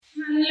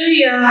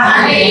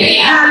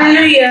Hallelujah,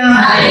 hallelujah,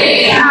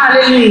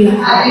 hallelujah.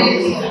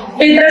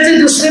 पेत्राचे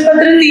दुसरे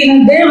पत्र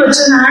 3:8.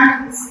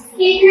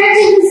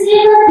 पेत्राचे दुसरे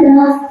पत्र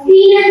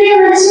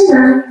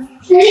 3:8.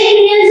 तरी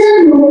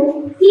प्रियजनो,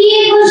 ही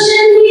एक गोष्ट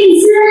तुम्ही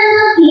विसरू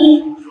नका की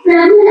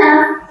प्रभूला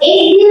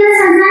एक दिवस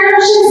 1000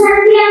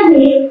 वर्षासारखी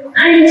आहे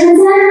आणि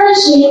 1000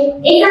 वर्षे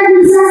एका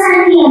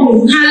दिवसासारखी आहे.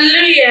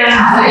 Hallelujah,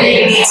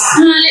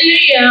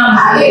 hallelujah,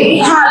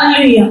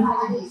 hallelujah.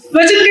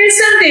 वचन काय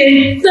सांगते?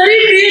 तरी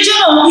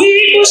प्रियजनो, ही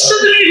एक गोष्ट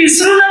तुम्ही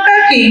विसरू नका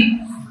की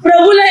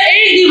प्रभूला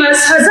एक दिवस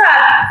 1000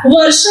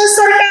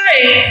 वर्षासारखा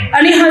आहे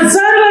आणि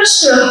 1000 वर्ष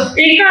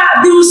एका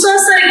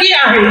दिवसासारखी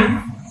आहे.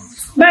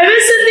 बायबल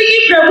सांगते की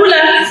प्रभूला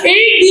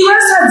एक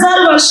दिवस 1000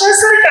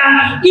 वर्षासारखा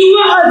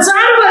किंवा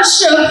 1000 वर्ष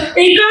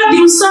एका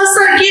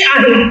दिवसासारखी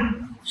आहे.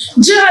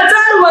 जे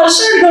 1000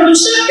 वर्षात घडू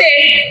शकते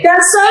त्या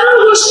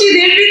सर्व गोष्टी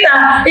देवपिता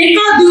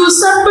एका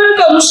दिवसात पण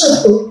करू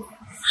शकतो,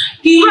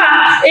 किंवा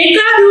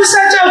एका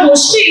दिवसाच्या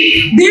गोष्टी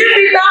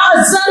देवपिता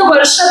 1000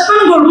 वर्षात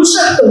पण घडू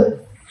शकतो.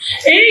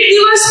 एक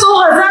दिवस तो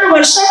 1000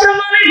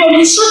 वर्षाप्रमाणे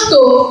बनू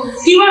शकतो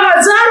किंवा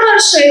 1000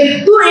 वर्षे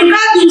तू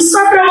एका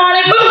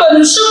दिवसाप्रमाणे पण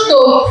बनू शकतो,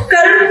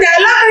 कारण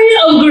त्याला काही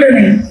अवघड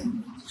नाही.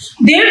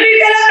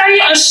 देवपित्याला काही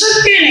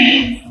अशक्य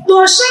नाही.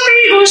 तो अशा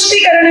काही गोष्टी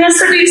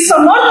करण्यासाठी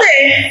समर्थ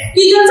आहे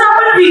की ज्याचा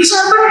आपण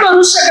विचार पण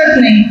करू शकत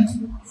नाही,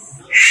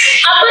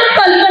 आपण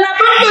कल्पना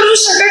पण करू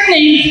शकत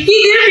नाही की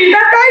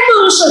देवपिता काय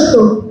करू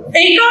शकतो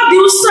एका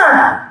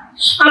दिवसात.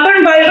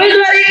 आपण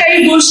बायबलद्वारे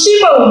काही गोष्टी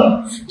पाहू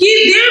की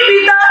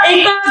देवपिता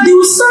एका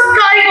दिवसात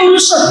काय करू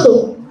शकतो.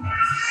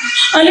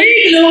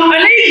 अनेक लोक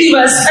अनेक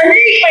दिवस,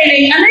 अनेक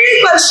महिने,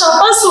 अनेक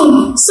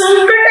वर्षापासून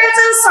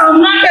संकटाचा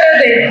सामना करत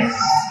आहेत.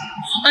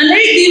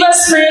 अनेक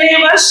दिवस, महिने,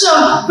 वर्ष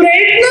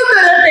प्रयत्न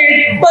करत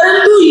आहेत,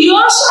 परंतु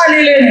यश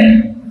आलेले नाही.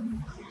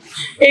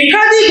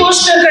 एखादी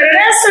गोष्ट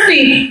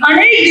करण्यासाठी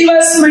अनेक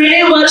दिवस,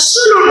 महिने, वर्ष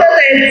लुटत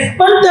आहेत,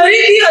 पण तरी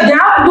ती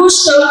अद्याप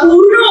गोष्ट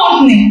पूर्ण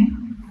होत नाही.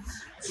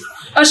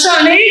 अशा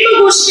अनेक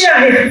गोष्टी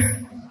आहेत,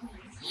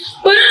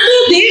 परंतु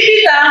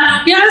देवपिता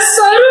या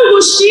सर्व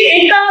गोष्टी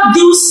एका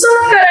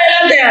दिवसात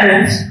करायला तयार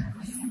आहेत.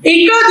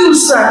 एका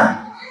दिवसात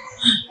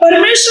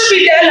परमेश्वर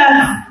पित्याला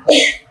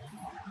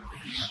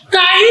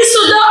काही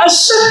सुद्धा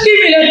अशक्य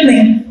मिळत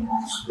नाही.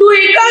 तू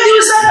एका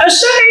दिवसात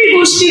अशा काही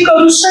गोष्टी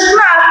करू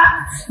शकणार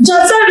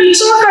ज्याचा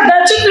विचार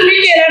कदाचित तुम्ही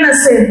केला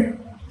नसेल,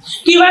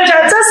 किंवा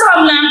ज्याचा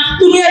सामना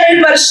तुम्ही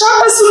अनेक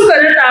वर्षापासून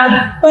करत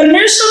आहात.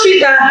 परमेश्वर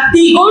पिता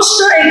ती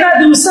गोष्ट एका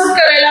दिवसात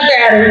करायला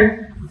तयार आहे.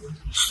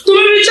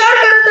 तुम्ही विचार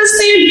करत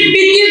असतील,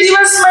 इतके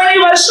दिवस, महिने,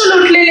 वर्ष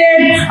लुटलेले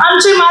आहेत,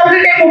 आमचे मार्ग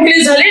काही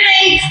मोकळे झाले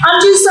नाही,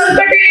 आमची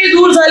संकटे काही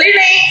दूर झाली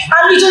नाही,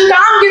 आम्ही जे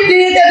काम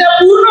घेतले त्याला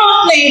पूर्ण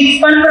होत नाही,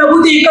 पण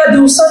प्रभू ते एका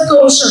दिवसात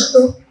करू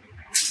शकतो.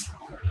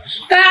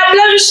 काय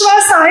आपला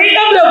विश्वास आहे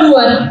का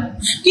प्रभूवर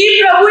की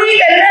प्रभू हे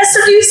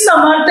करण्यासाठी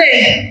समर्थ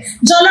आहे?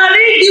 ज्याला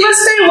अनेक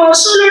दिवस काही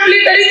वर्ष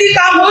लुटली तरी ती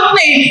काम होत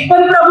नाही,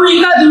 पण प्रभू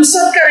एका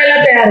दिवसात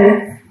करायला तयार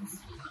आहे.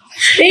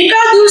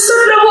 एका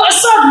दिवसात प्रभू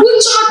असा अद्भुत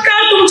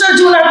चमत्कार तुमच्या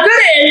जीवनात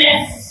करेल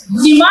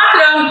की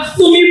मात्र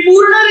तुम्ही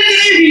पूर्ण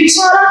रीतीने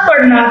विचारात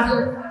पडणार.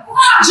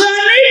 जे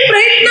अनेक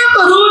प्रयत्न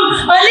करून,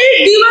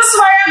 अनेक दिवस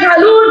वाया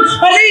घालून,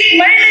 अनेक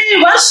महिने,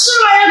 वर्ष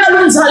वाया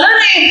घालून झालं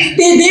नाही,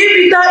 ते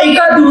देवपिता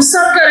एका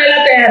दिवसात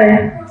करायला तयार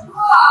आहे.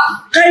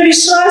 काही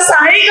विश्वास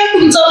आहे का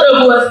तुमचा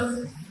प्रभूवर?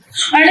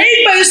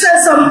 अनेक पैसा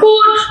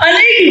संपून,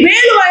 अनेक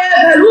वेळ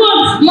वाया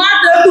घालून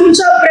मात्र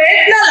तुमच्या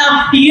प्रयत्नाला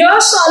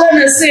यश आलं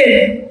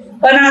नसेल,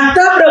 पण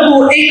आता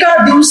प्रभू एका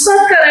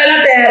दिवसात करायला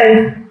तयार आहे.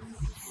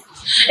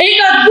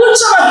 एक अद्भुत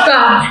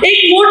चमत्कार, एक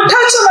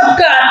मोठा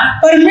चमत्कार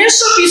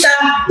परमेश्वर पिता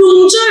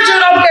तुमच्या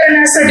जीवनात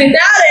करण्यासाठी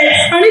तयार आहे,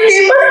 आणि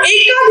ते पण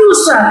एका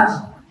दिवसात,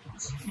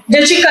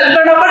 ज्याची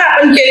कल्पना पण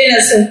आपण केली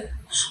नसेल.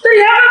 तर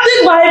या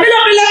बाबतीत बायबल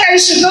आपल्याला काय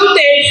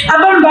शिकवते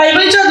आपण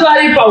बायबलच्या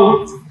द्वारे पाहू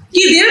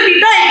की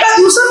देवपिता एका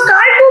दिवसात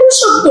काय करू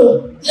शकतो.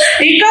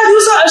 एका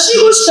दिवसात अशी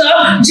गोष्ट,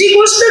 जी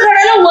गोष्ट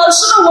घडायला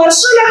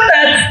वर्ष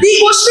लागतात, ती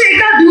गोष्ट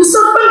एका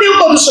दिवसात पण देव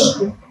करू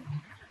शकतो.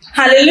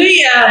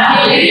 हालेलुया.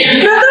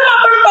 प्रथम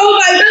आपण पाहू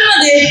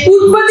बायबलमध्ये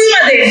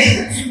उत्पत्तीमध्ये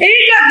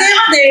 1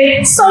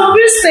 अध्यायामध्ये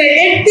 26 ते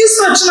 31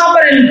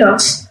 वचनापर्यंत.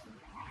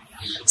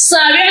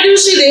 6व्या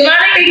दिवशी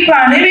देवाने काही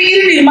प्राणी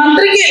वगैरे निर्माण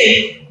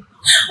केले,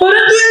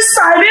 परंतु या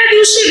 6व्या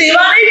दिवशी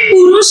देवाने एक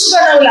पुरुष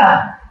बनवला,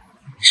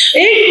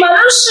 एक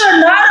मनुष्य,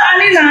 नर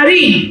आणि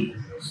नारी.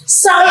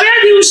 6व्या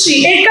दिवशी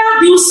एका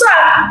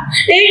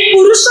दिवसात एक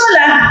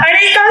पुरुषाला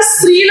आणि एका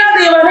स्त्रीला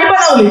देवाने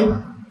बनवले.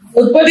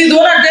 उत्पत्ती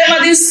 2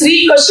 अध्यायामध्ये स्त्री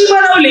कशी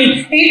बनवली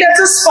हे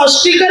त्याचं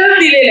स्पष्टीकरण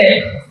दिलेलं आहे.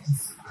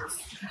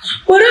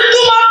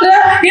 परंतु मात्र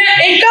या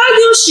एका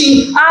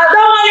दिवशी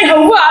आदम आणि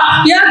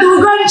हव्वा या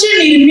दोघांची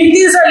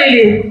निर्मिती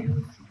झालेली आहे.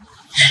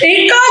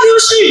 एका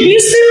दिवशी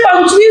 20 ते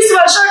 25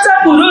 वर्षाचा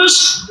पुरुष,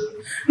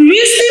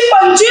 20 ते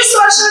 25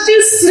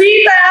 वर्षाची स्त्री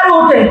तयार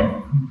होते.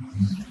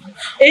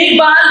 एक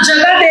बाळ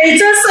जगात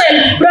यायचं असेल,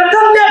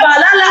 प्रथम त्या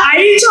बाळाला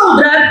आईच्या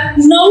उदरात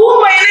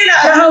 9 महिने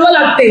राहावं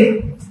लागते.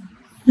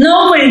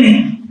 9 महिने.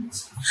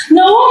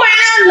 9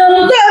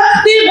 महिन्यानंतर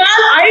ते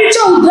बाळ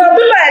आईच्या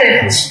उदरातून बाहेर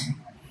येते.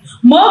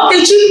 मग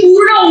त्याची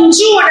पूर्ण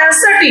उंची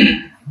होण्यासाठी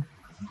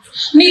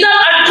निदान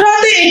 18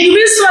 ते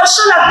 21 वर्ष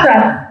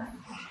लागतात.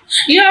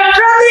 या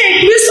 18 ते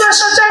 21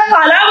 वर्षाच्या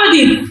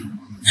कालावधीत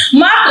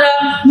मात्र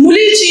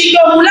मुलीची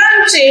किंवा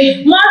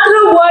मुलांचे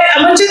मात्र वय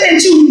म्हणजे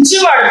त्यांची उंची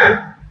वाढते.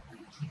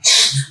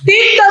 ते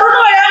तरुण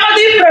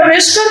वयामध्ये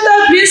प्रवेश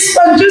करतात.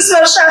 20-25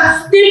 वर्षात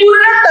ते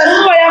पूर्ण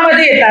तरुण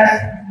वयामध्ये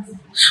येतात.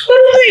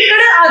 परंतु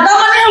इकडे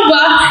आदाम आणि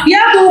हव्वा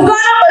या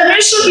दोघांना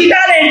परमेश्वर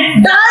पित्याने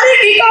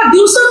डायरेक्ट एका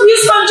दिवसात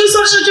 20-25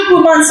 वर्षाची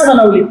माणसं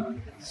बनवली.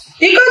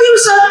 एका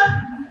दिवसात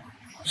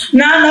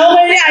ना 9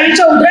 महिने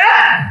आईच्या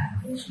उदरात,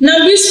 ना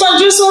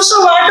 20-25 वर्ष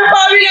वाट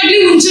पाहावी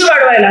लागली उंची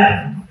वाढवायला.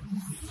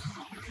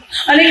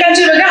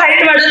 अनेकांची बघा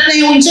हाईट वाढत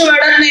नाही, उंची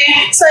वाढत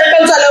नाही,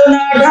 सायकल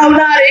चालवणार,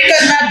 धावणार, हे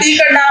करणार, ते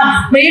करणार,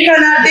 मग हे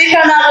खाणार, ते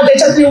खाणार, मग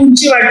त्याच्यातली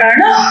उंची वाढणार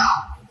ना.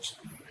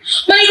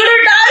 पण इकडे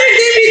डायरेक्ट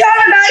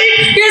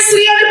ते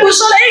स्त्री आणि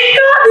पुरुषाला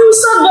एका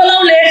दिवसात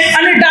बनवले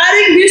आणि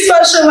डायरेक्ट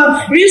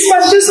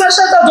 20-25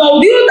 वर्षाचा जो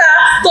अवधी होता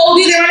तो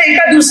अवधी देवाने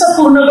एका दिवसात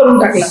पूर्ण करून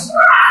टाकला.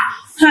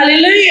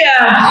 हालेलुया.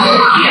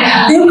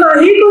 देव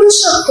काही करू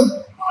शकतो.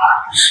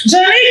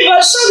 ज्याने एक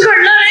वर्षात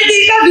घडलं नाही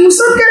ते एका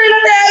दिवसात करायला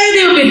तयार आहे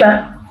देव पिता.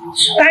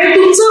 काही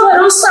तुमचा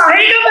भरोसा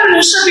आहे का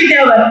परमेश्वर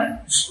पित्यावर?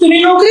 तुम्ही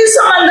नोकरी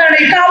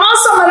संबंधाने, कामा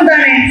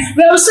संबंधाने,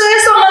 व्यवसाय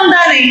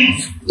संबंधाने,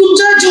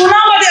 तुमच्या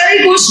जीवनामध्ये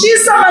अनेक गोष्टी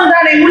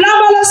संबंधाने,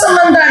 मुलाबाला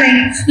संबंधाने,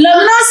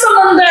 लग्ना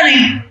संबंधाने,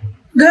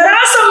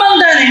 घरा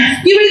संबंधाने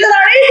किंवा इतर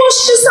अनेक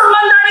गोष्टी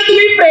संबंधाने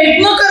तुम्ही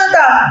प्रयत्न करत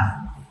आहात.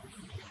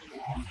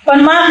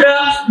 पण मात्र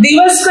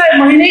दिवस काय,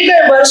 महिने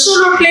काय, वर्ष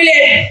लोटलेले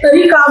आहेत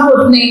तरी काम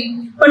होत नाही.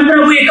 पण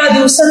प्रभू एका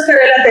दिवसात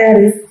करायला तयार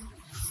आहे.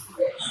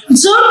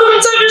 जर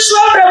तुमचा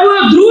विश्वास प्रभू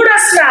दृढ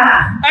असणार,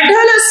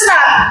 अढळ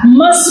असणार,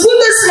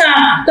 मजबूत असणार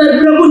तर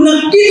प्रभू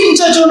नक्की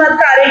तुमच्या जीवनात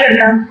कार्य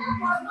करणार.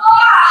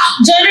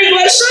 ज्याने एक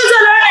वर्ष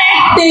झालं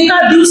नाही ते एका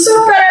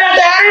दिवसात करायला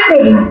तयार आहे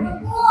प्रभू.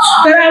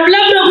 तर आपला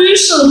प्रभू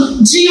येशू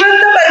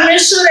जिवंत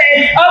परमेश्वर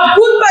आहे,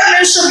 अद्भुत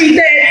परमेश्वर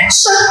पिता आहे,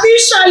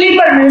 शक्तिशाली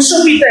परमेश्वर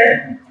पिता आहे,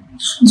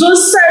 जो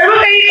सर्व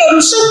काही करू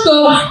शकतो.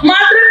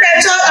 मात्र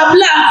त्याच्यावर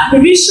आपला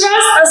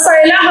विश्वास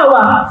असायला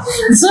हवा.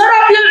 जर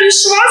आपला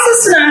विश्वास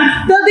असला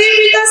तर देव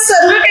पिता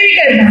सर्व काही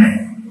करणार.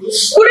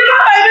 पुढे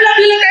मग बायबल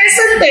आपल्याला काय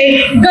सांगते?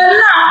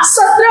 गणना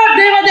 17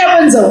 अध्यायामध्ये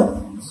आपण जाऊ.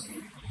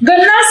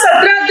 गणना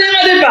 17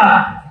 अध्यायामध्ये पहा.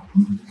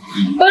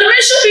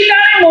 परमेश्वर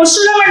पिताने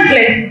मोशेला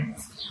म्हटले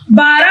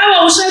 12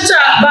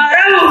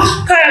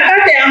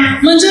 काट्या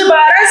म्हणजे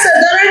 12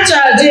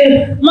 सरदारांच्या जे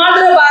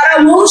मात्र 12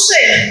 वंश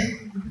आहेत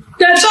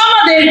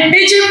त्याच्यामध्ये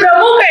हे जे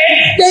प्रमुख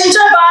आहे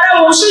त्यांच्या 12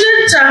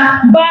 वंशजांच्या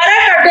 12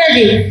 काट्या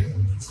घे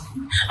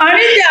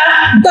आणि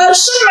त्या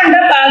दर्शन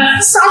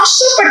मंडपात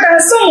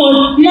साक्षीपटासमोर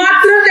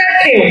मात्र त्या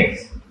ठेव.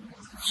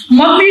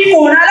 मग मी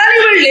कोणाला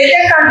निवडले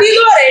त्या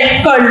काठीद्वारे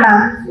कळणार.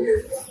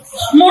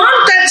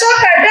 म्हणून त्याच्या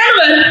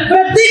काट्यांवर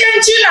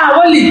प्रत्येकाची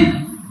नावं लिही.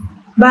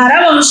 12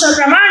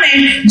 वंशाप्रमाणे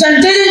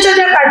ज्यांच्या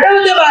ज्या काट्या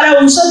होत्या 12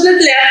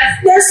 वंशातल्या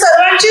त्या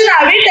सर्वांची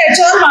नावे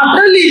त्याच्यावर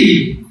मात्र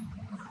लिहिली.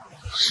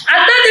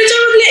 आता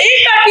त्याच्यामधली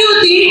एक काठी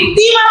होती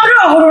ती मात्र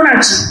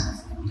अहरोनाची.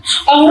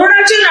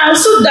 अहरोनाचे नाव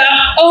सुद्धा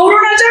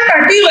अहरोनाच्या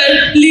काठीवर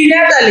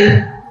लिहिण्यात आले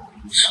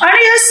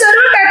आणि या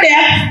सर्व काट्या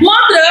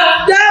मात्र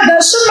त्या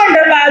दर्शन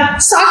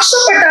मंडपात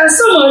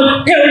साक्षीपटासमोर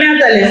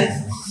ठेवण्यात आल्या.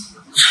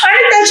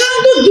 आणि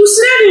त्याच्यानंतर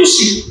दुसऱ्या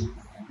दिवशी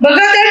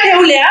बघा त्या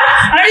ठेवल्या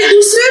आणि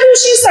दुसऱ्या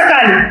दिवशी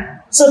सकाळी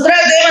 17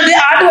 अध्यायामध्ये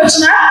 8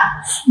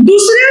 वचनात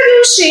दुसऱ्या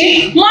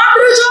दिवशी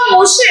मात्र जेव्हा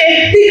मोशे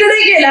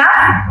तिकडे गेला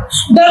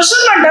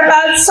दर्शन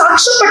मंडपात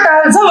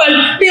साक्षीपटाजवळ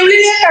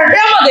ठेवलेल्या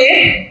काट्यामध्ये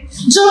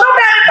जेव्हा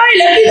त्याने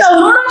पाहिलं की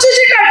अहरोनाची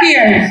जी काठी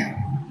आहे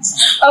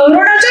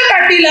अहरोनाच्या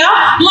काठीला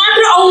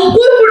मात्र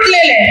अंकुर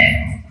फुटलेले आहे.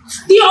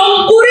 ती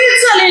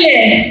अंकुरित झालेली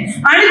आहे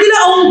आणि तिला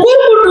अंकुर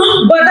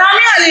फुटून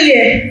बदामे आलेली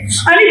आहे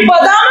आणि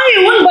बदामे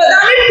येऊन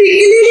बदामे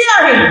पिकलेली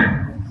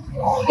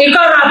आहेत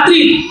एका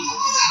रात्री.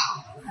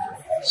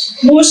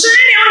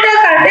 मोशेने नेऊन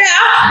त्या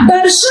काट्या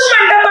दर्शन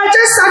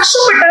मंडपाच्या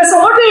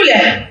साक्षीपटासमोर ठेवल्या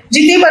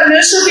जिथे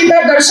परमेश्वर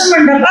पिता दर्शन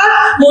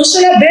मंडपात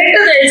मोशेला भेट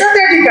द्यायचा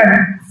त्या ठिकाणी.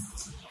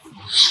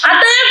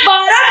 आता या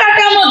 12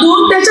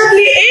 काट्यामधून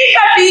त्याच्यातली एक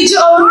काठी जी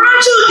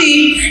अहरोनाची होती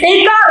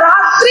एका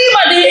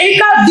रात्रीमध्ये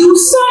एका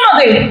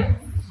दिवसामध्ये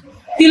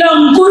तिला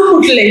अंकुर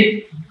फुटले,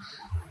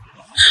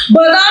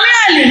 बदामे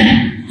आली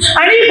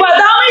आणि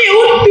बदामे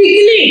येऊन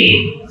पिकली.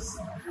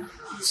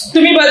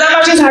 तुम्ही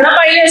बदामाची झाडं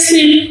पाहिली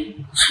असतील,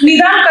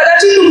 निदान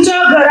कदाचित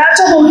तुमच्या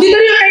घराच्या भोवती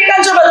तरी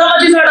अनेकांच्या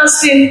बदामाची झाडं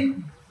असतील.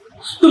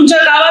 तुमच्या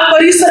गावात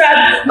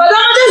परिसरात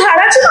बदामाच्या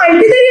झाडाची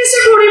माहिती तरी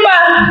असेल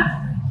थोडीफार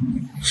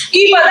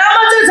की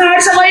बदामाचं झाड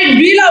समोर एक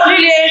बी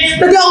लावलेली आहे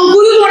तर ते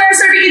अंकुरित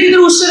होण्यासाठी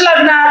कितीतरी उशीर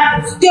लागणार.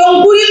 ते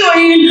अंकुरित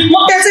होईल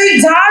मग त्याचं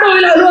एक झाड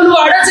होईल, हळूहळू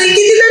वाढत जाईल,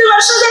 कितीतरी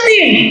वर्ष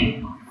जातील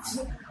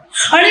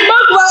आणि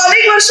मग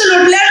अनेक वर्ष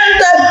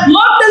लोटल्यानंतर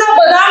मग त्याला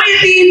बदाम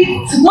येतील.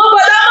 मग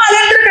बदाम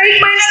आल्यानंतर काही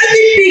महिन्याने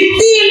ती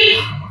पिकतील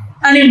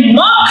आणि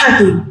मग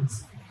खातील.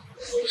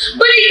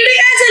 पण इकडे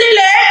काय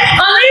झालेलं आहे,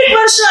 अनेक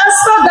वर्ष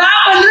असतात 10,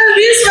 15,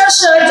 20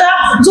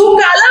 वर्षाचा जो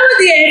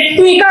कालावधी आहे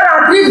तो एका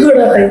रात्रीत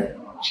घडत आहे.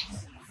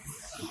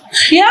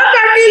 या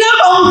काठीला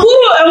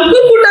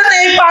अंकुर फुटत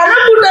आहे, पानं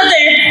फुटत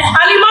आहे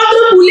आणि मात्र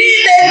फुले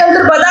येते,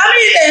 नंतर बदाम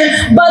येते,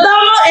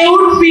 बदाम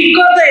येऊन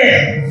पिकत आहे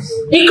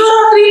एका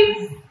रात्री.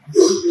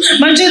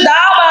 म्हणजे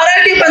 10,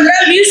 12 ते 15,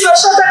 20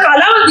 वर्षाचा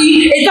कालावधी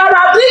एका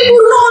रात्रीत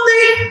पूर्ण होते,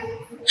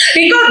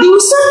 एका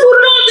दिवसात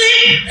पूर्ण होते.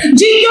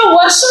 जे इतक्या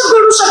वर्षात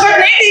घडू शकत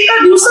नाही एका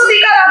दिवसात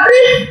एका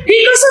रात्रीत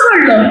हे कसं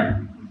घडलं?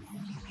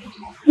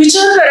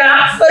 विचार करा,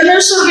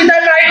 परमेश्वर पिता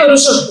काय करू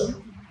शकतो?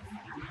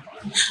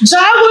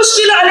 ज्या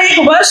गोष्टीला अनेक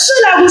वर्ष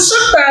लागू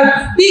शकतात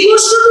ती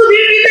गोष्ट तू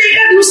देव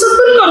एका दिवसात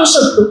पण करू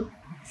शकतो.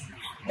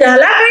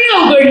 त्याला काही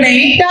अवघड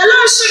नाही,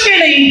 त्याला अशक्य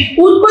नाही.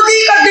 उत्पत्ती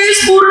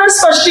कधीच पूर्ण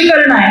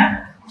स्पष्टीकरण आहे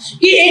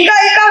की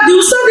एका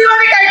दिवसात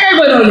देवाने काय काय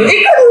बनवले.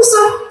 एका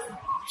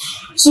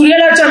दिवसात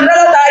सूर्याला,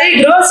 चंद्राला, तारे,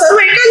 ग्रह सर्व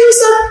एका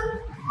दिवसात.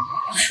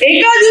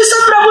 एका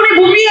दिवसात प्रभूने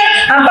भूमी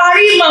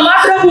पाणी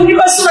मात्र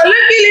भूमीपासून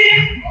अलग केले,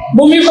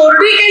 भूमी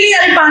कोरडी केली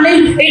आणि पाणी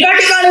एका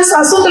ठिकाणी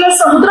साचून त्याला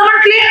समुद्र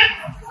म्हटले.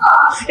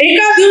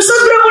 एका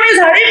दिवसात प्रभूने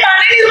झाडे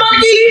पाणी निर्माण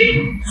केली,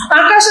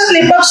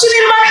 आकाशातले पक्षी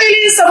निर्माण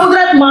केली,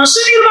 समुद्रात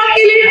मासे निर्माण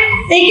केले.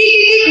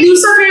 एक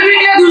दिवसात,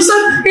 वेगवेगळ्या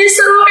दिवसात हे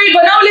सर्व काही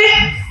बनवले.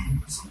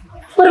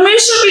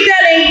 परमेश्वर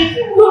पित्याने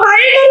तो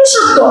काही करू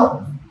शकतो.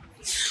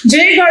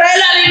 जे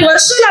घडायला अनेक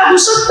वर्ष लागू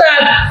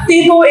शकतात ते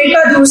तो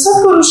एका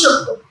दिवसात करू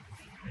शकतो.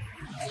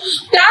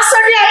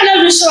 त्यासाठी आपला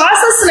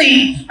विश्वास असणे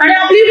आणि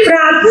आपली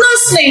प्रार्थना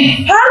असणे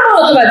फार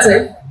महत्वाचं आहे.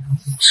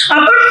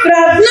 आपण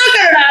प्रार्थना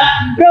करणार,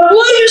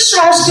 प्रभूवर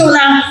विश्वास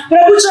ठेवणार,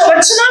 प्रभूच्या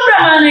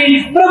वचनाप्रमाणे,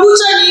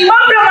 प्रभूच्या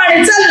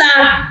नियमाप्रमाणे चालणार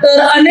तर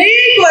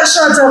अनेक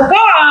वर्षाचं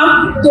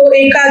काम तो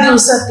एका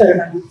दिवसात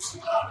करणार.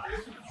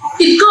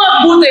 इतकं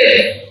अद्भुत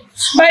आहे.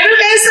 बायबल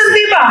काय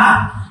सांगते पहा,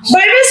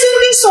 बायबल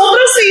सांगते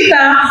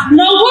स्तोत्रसंहिता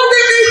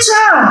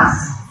 90:4,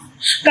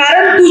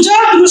 कारण तुझ्या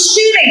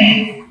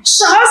दृष्टीने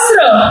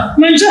सहस्र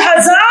म्हणजे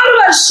 1000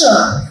 वर्ष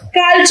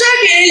कालच्या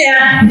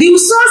गेलेल्या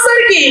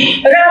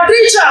दिवसासारखी,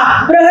 रात्रीच्या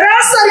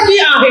प्रहरासारखी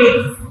आहे.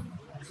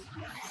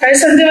 काय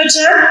सांगते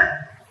वचन?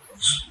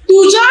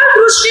 तुझ्या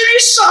दृष्टीने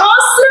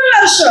सहस्र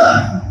वर्ष,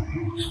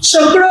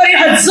 शेकडोरी,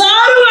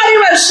 हजारोवारी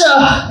वर्ष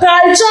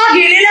कालच्या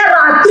गेलेल्या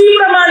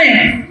रात्रीप्रमाणे.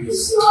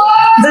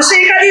 जसे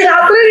एखादी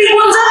रात्र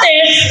निघून जाते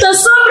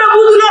तसं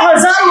प्रभू तुला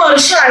 1000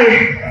 वर्ष आहे.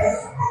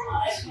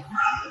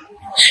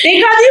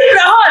 एखादी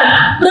प्रहर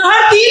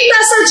 3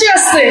 तासाची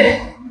असते,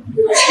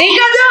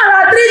 एखाद्या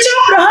रात्रीच्या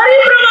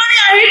प्रहरीप्रमाणे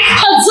आहे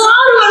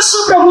 1000 वर्ष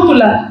प्रभू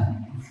तुला.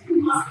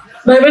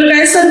 बायबल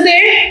काय सांगते?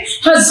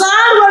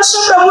 1000 वर्ष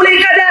प्रभू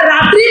एखाद्या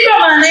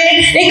रात्रीप्रमाणे,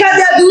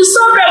 एखाद्या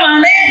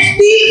दिवसाप्रमाणे,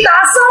 3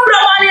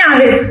 तासाप्रमाणे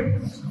आहे.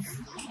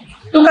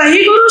 तो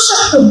काही करू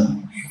शकतो.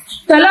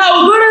 त्याला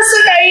अवघड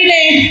असं काही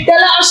नाही,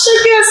 त्याला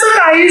अशक्य असं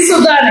काही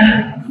सुद्धा नाही.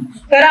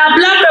 कारण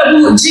आपला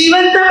प्रभू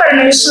जिवंत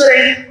परमेश्वर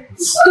आहे,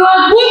 तो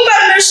अद्भुत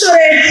परमेश्वर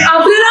आहे.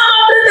 आपल्याला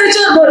मात्र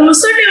त्याच्यावर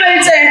भरोसा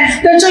ठेवायचा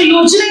आहे, त्याच्या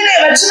योजनेने,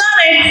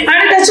 वचनाने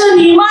आणि त्याच्या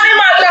नियमाने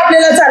मात्र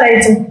आपल्याला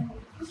चालायचं.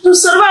 तो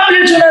सर्व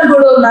आपल्या जीवनात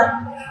घडवणार.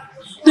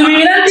 तुम्ही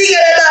विनंती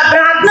करता,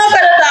 प्रार्थना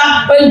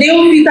करता, पण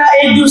देव पिता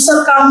एक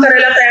दिवसात काम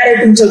करायला तयार आहे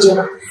तुमच्या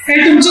जीवनात. हे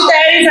तुमची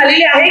तयारी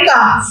झालेली आहे का?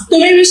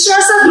 तुम्ही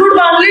विश्वासात दृढ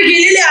बांधले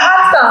गेलेले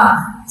आहात का?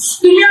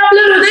 तुम्ही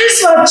आपलं हृदय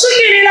स्वच्छ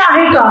केलेलं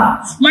आहे का?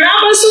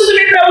 मनापासून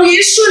तुम्ही प्रभू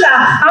येशूला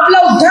आपला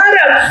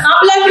उद्धारक,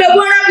 आपला प्रभू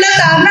आणि आपला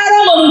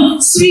तारणारा म्हणून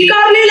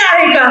स्वीकारलेला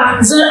आहे का?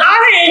 जर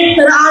आहे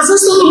तर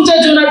आजच तो तुमच्या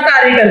जीवनात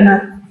कार्य करणार.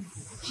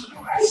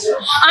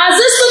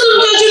 आजच तो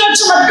तुमच्या जीवनात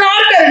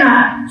चमत्कार करणार,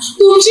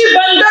 तुमची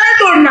बंधने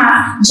तोडणार.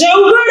 जे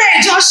अवघड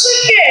आहे, जे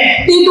अशक्य आहे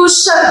ते तो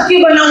शक्य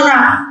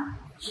बनवणार.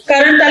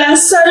 कारण त्याला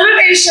सर्व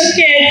काही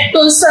शक्य आहे,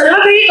 तो सर्व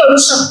काही करू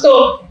शकतो.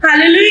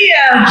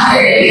 हालेलुया.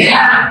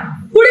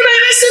 पुढे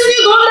बायबल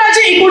सांगते 2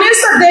 राजे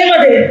 19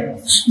 अध्यायामध्ये,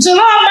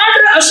 जेव्हा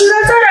मात्र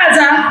अशुराचा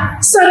राजा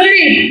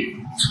सनेरीब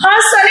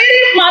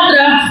मात्र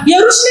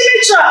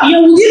यरुशलेमच्या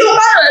यहुदी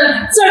लोकांवर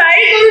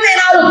चढाई करून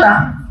येणार होता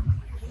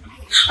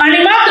आणि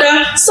मात्र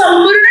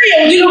संपूर्ण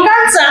यहुदी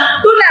लोकांचा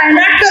तो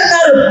नायनाट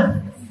करणार होता.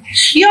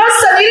 या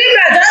सनेरीब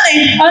राजाने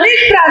अनेक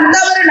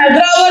प्रांतावर,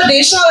 नगरावर,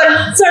 देशावर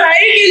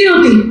चढाई केली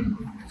होती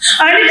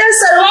आणि त्या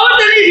सर्वांवर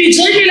त्याने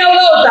विजय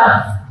मिळवला होता.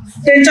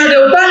 त्यांच्या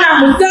देवतांना,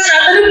 मुक्तांना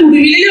त्याने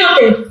बुडविलेले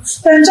होते,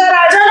 त्यांच्या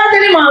राजांना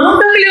त्याने मारून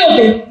टाकले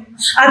होते.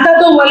 आता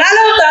तो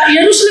वळाला होता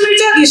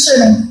यरुशलेमच्या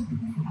दिशेने.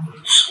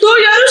 तो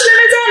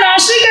यरुशलेमचा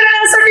नाश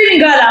करण्यासाठी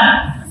निघाला.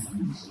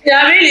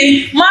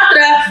 त्यावेळी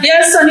मात्र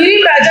या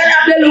सनेरीब राजाने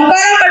आपल्या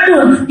लोकांना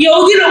पाठवून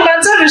यहुदी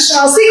लोकांचा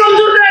विश्वासही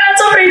कमजोर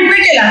करण्याचा प्रयत्न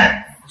केला.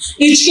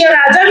 इचक्या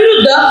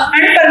राजाविरुद्ध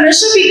आणि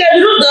परमेश्वर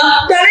पित्याविरुद्ध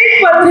त्याने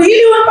एक पत्रही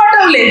लिहून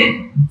पाठवले.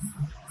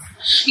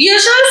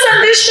 यशाळ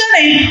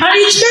संदेशाने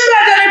आणि इचक्या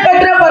राजाने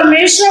पत्र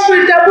परमेश्वर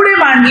पित्यापुढे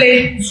मांडले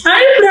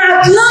आणि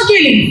प्रार्थना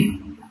केली.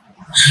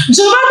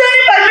 जेव्हा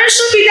त्याने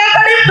परमेश्वर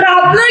पित्याकडे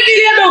प्रार्थना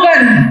केली या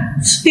दोघांनी,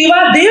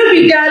 तेव्हा देव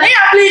पित्याने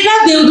आपल्या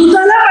एका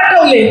देवदूताला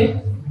पाठवले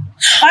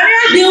आणि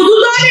या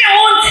देवदूताने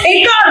येऊन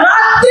एका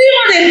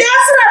रात्रीमध्ये,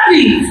 त्याच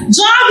रात्री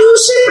ज्या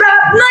दिवशी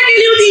प्रार्थना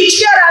केली होती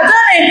इचक्या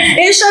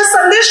राजाने यशाळ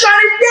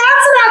संदेशाने,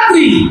 त्याच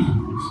रात्री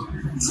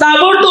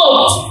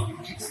ताबडतोब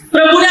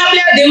प्रभूने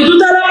आपल्या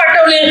देवदूताला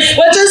पाठवले.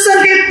 वचन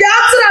सांगते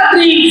त्याच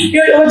रात्री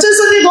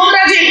वचनसंधी 2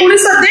 राजे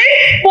 19 अध्याय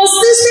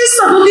 35 ते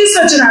 37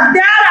 वचना.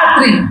 त्या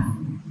रात्री,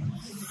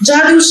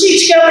 ज्या दिवशी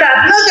इतक्या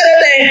प्रार्थना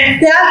करत आहे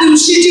त्या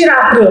दिवशीची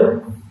रात्र,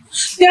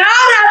 त्या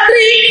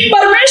रात्री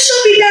परमेश्वर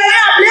पित्याने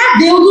आपल्या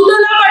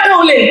देवदूताला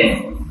पाठवले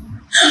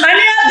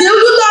आणि या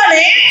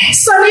देवदूताने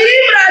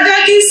सनीरीम राजा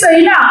की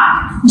सेना,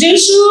 जे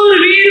शूर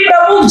वीर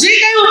प्रमुख जे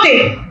काही होते,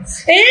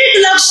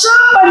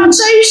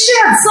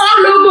 1,85,000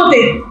 लोक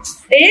होते,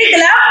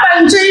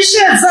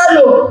 1,85,000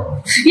 लोक,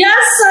 या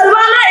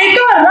सर्वांना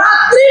एका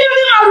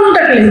रात्रीमध्ये मारून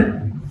टाकले.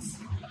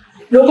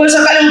 लोक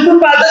सकाळी उठून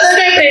पाहतात तर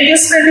काही प्रेटी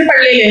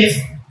पडलेले.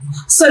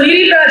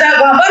 सनीरीम राजा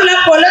घाबरला,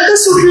 पळत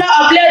सुटला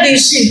आपल्या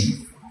देशी.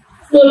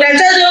 तो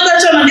त्याच्या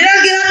देवताच्या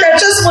मंदिरात गेला,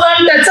 त्याच्याच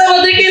मुलाने त्याचा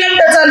वध केला,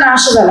 त्याचा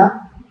नाश झाला.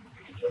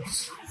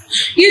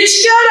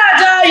 इतक्या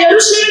राजा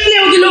यरुशलेमातले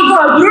यहुदी लोक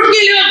घाबरून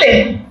गेले होते,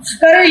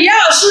 कारण या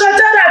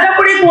अशुराच्या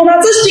राजापुढे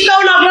कोणाचाच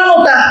टिकाव लागला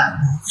नव्हता.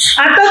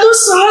 आता तो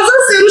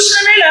सहजच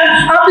यरुशलेमेला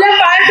आपल्या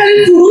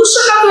पायाखाली पुरू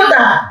शकत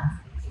होता.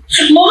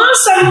 म्हणून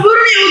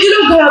संपूर्ण यहुदी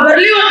लोक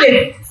घाबरले होते.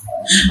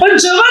 पण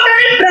जेव्हा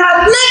त्याने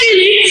प्रार्थना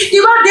केली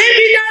तेव्हा देव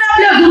पित्याने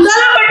आपल्या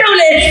दूताला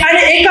पाठवले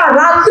आणि एका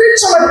रात्रीत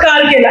चमत्कार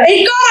केला.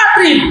 एका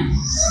रात्री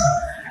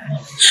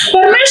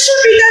परमेश्वर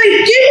पित्याने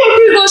इतकी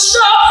मोठी गोष्ट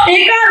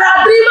एका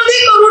रात्रीमध्ये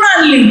करून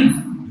आणली.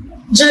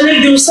 ज्याने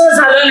दिवसा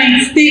झालं नाही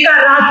ते एका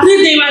रात्री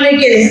देवाने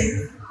केले.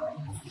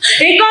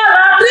 एका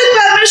रात्रीत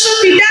परमेश्वर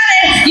पित्याने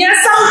या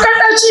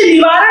संकटाचे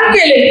निवारण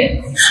केले.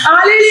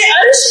 आलेले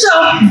अरिष्ट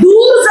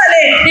दूर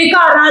झाले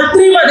एका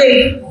रात्रीमध्ये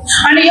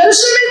आणि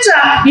यरुशलेमच्या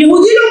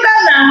यहुदी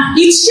लोकांना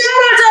इतक्या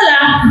राजाला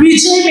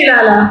विजय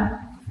मिळाला.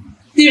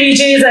 ते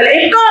विजयी झाले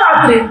एका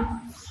रात्रीत.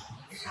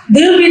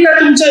 देव पिता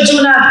तुमच्या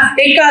जीवनात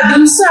एका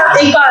दिवसात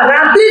एका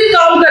रात्रीत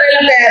काम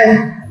करायला तयार आहे.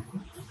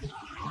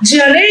 जे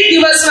अनेक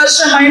दिवस वर्ष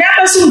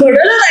महिन्यापासून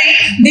घडलं नाही,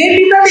 देव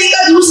पिता ते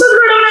एका दिवसात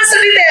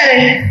घडवण्यासाठी तयार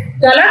आहे.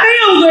 त्याला काही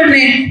अवघड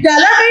नाही,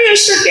 त्याला काही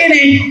अशक्य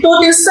नाही.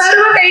 तो ते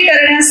सर्व काही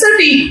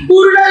करण्यासाठी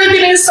पूर्ण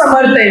रीतीने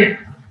समर्थ आहे.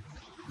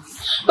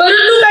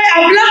 परंतु काय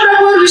आपला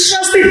प्रभूवर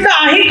विश्वास तितका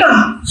आहे का?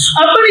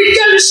 आपण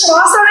इतक्या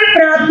विश्वासाने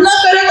प्रार्थना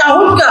करत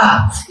आहोत का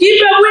की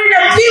प्रभू हे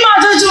नक्की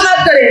माझ्या जीवनात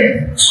करेल?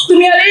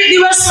 तुम्ही अनेक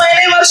दिवस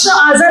महिने वर्ष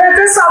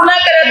आजाराचा सामना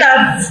करत आहात.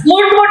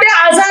 मोठमोठे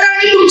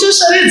आजाराने तुमचं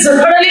शरीर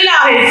जखडलेलं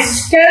आहे.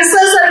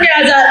 कॅन्सर सारखे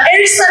आजार,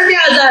 एड्स सारखे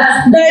आजार,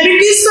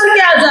 डायबिटीस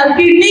सारखे आजार,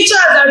 किडनीचे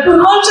आजार,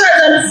 ट्युमरचे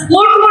आजार,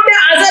 मोठमोठे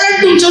आजाराने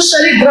तुमचं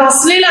शरीर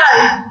ग्रासलेलं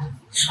आहे.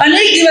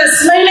 अनेक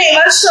दिवस महिने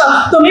वर्ष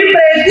तुम्ही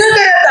प्रयत्न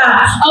करत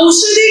आहात,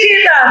 औषधी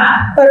घेतात,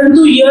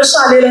 परंतु यश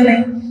आलेलं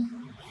नाही.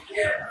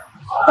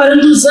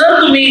 परंतु जर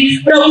तुम्ही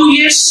प्रभू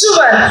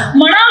येशूवर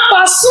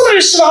मनापासून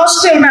विश्वास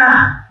ठेवणार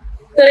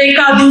तर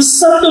एका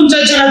दिवसात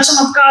तुमच्या जीवनात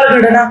चमत्कार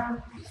घडणार.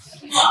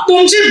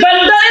 तुमची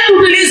बंधने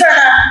तुटली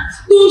जाणार,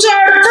 तुमच्या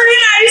अडथळे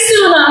नाहीसे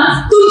होणार,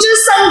 तुमचे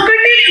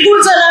संकटे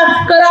निघून जाणार.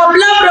 कारण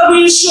आपला प्रभू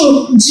येशू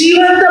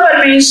जिवंत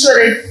परमेश्वर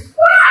आहे,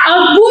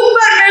 अद्भुत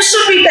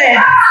परमेश्वर पिता आहे.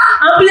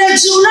 आपल्या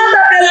जीवनात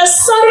आपल्याला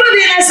सर्व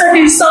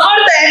देण्यासाठी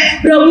समर्थ आहे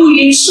प्रभू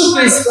येशू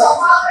ख्रिस्त.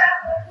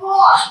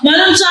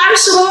 म्हणून 4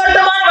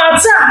 शुभवर्तमान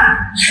वाचा.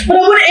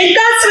 प्रभूने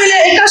एकाच वेळेला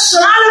एका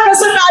क्षणाला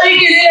कसं कार्य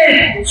केलेले,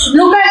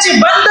 लोकांचे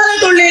बंधने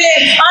तोडलेले,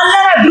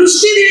 अन्याला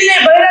दृष्टी दिलेले,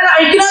 बहिराला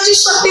ऐकण्याची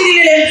शक्ती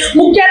दिलेली,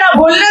 मुख्यांना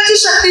बोलण्याची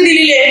शक्ती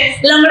दिलेली,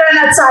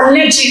 लंगड्यांना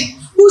चालण्याची,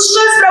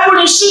 पुष्कळ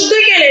प्रभूने शुद्ध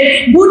केले,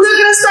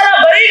 भूतग्रस्तांना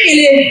बरे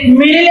केले,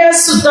 मेलेल्या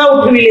सुद्धा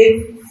उठविले.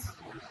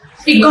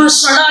 एका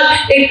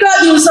क्षणात, एका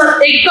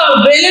दिवसात, एका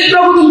वेळेत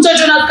प्रभू तुमच्या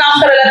जीवनात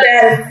काम करायला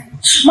तयार आहे.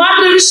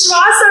 मात्र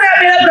विश्वासाने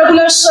आपल्याला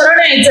प्रभूला शरण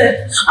यायचंय,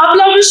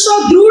 आपला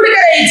विश्वास दृढ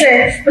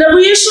करायचंय. प्रभू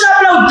येशूला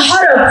आपला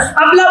उद्धारक,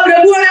 आपला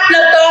प्रभू आणि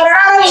आपला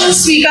तारणारा म्हणून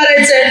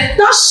स्वीकारायचंय.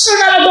 त्या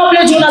क्षणाला तो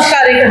आपल्या जीवनात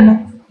कार्य करणार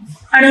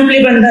आणि आपली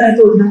बंधने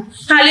तोडणार.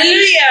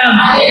 हालेलुया.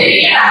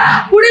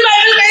 पुढे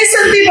बायबल काही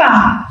सांगते पहा.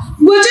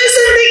 वचन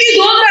सांगते की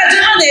 2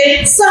 राजांमध्ये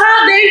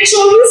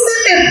 6:24 ते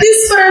 33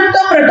 पर्यंत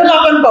प्रथम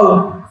आपण पाहू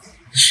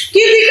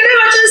की तिकडे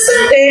वचन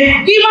सांगते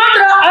की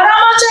मात्र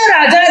अरामाच्या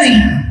राजाने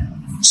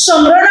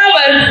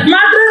शम्रोनावर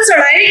मात्र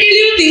चढाई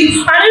केली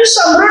होती आणि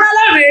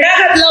शम्रोनाला वेढा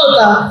घातला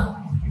होता.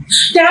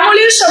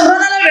 त्यामुळे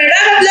शम्रोनाला वेढा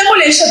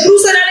घातल्यामुळे, शत्रू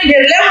सेनाने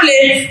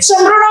घेरल्यामुळे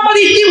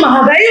शम्रोनामध्ये इतकी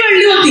महागाई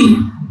वाढली होती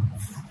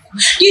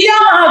की त्या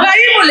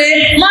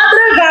महागाईमुळे मात्र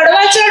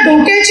गाढवाच्या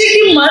डोक्याची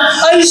किंमत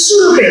 80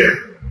 रुपये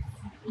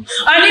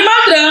आणि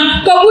मात्र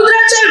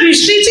कबुतराच्या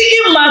विष्टीची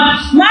किंमत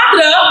मात्र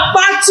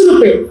 5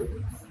 रुपये.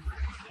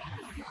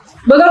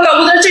 बघा,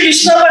 कबुतराची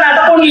विष्ट पण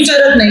आता कोण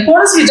विचारत नाही,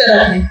 कोणच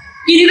विचारत नाही,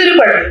 कितीतरी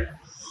पडले.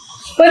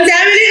 पण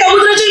त्यावेळी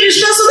कबुतराची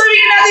विष्ट सुद्धा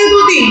विकण्यात येत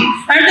होती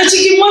आणि त्याची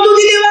किंमत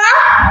होती तेव्हा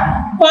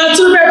 5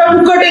 रुपये. आता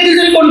फुकट येतील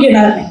तरी कोण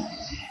घेणार नाही.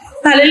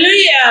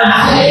 Hallelujah,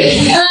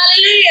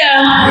 hallelujah.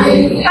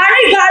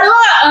 आणि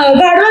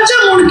गाढवाच्या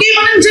मुंडकी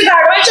म्हणून जे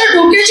गाढवाच्या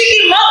डोक्याची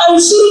किंमत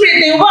 80 रुपये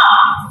तेव्हा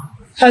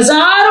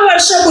 1000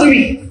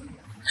 वर्षापूर्वी,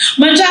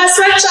 म्हणजे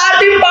आसपास 4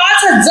 ते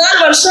 5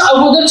 हजार वर्ष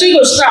अगोदरची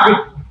गोष्ट आहे.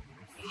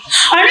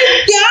 आणि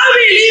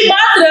त्यावेळी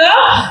मात्र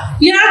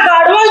या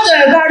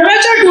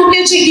गाढवाच्या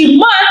डोक्याची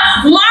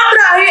किंमत मात्र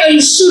आहे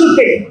 80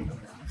 रुपये.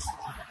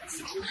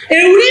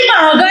 एवढी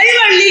महागाई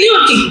वाढलेली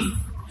होती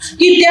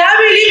की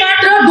त्यावेळी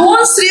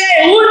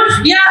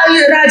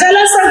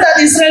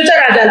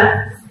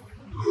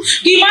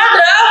की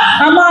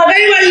मात्र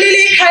महागाई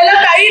वाढलेली, खायला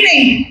काही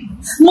नाही.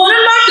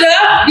 म्हणून मात्र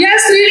या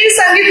स्त्रीने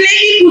सांगितले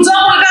की तुझा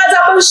मुलगा आज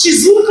आपण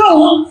शिजवून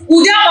खाऊ,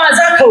 उद्या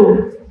माझा खाऊ.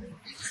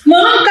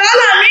 म्हणून काल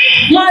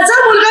आम्ही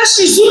माझा मुलगा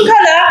शिजवून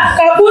खाला,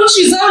 कापून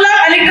शिजवला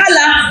आणि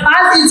खाला.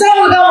 आज तिचा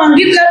मुलगा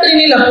मागितला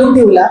तिने लपवून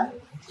ठेवला.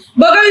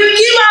 बघा,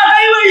 इतकी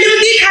महागाई वाढली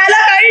होती,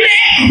 खायला काही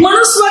नाही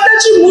म्हणून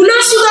स्वतःची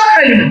मुलं सुद्धा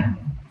खाली.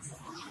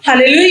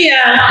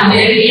 Hallelujah,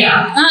 hallelujah.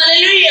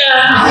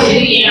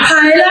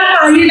 खायला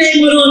काही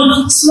नाही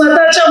म्हणून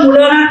स्वतःच्या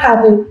मुलांना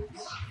खाते.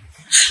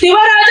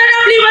 तेव्हा राजाने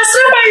आपली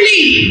वस्त्र पाडली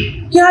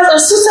की आज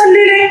असं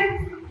चाललेलं आहे.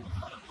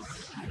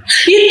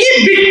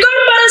 इतकी बिकट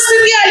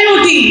परिस्थिती आली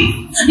होती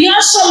या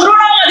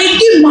शंभरुणामध्ये,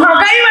 इतकी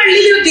महागाई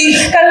वाढलेली होती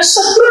कारण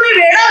शत्रूने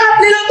वेढा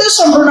घातलेला होता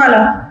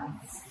शंभरुणाला.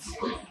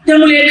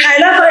 त्यामुळे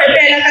खायला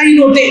प्यायला काही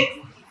नव्हते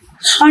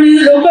आणि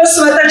लोक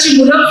स्वतःची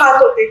मुलं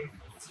खात होते.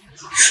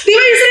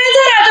 तेव्हा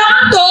इस्रायलचा राजा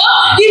म्हणतो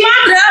की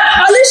मात्र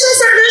अलिशा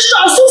संदेश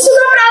असून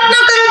सुद्धा प्रार्थना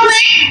करत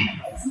नाही.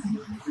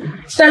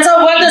 त्याचा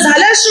वध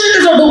झाल्याशिवाय,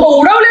 त्याचं डोकं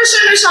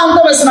उडवल्याशिवाय मी शांत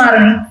बसणार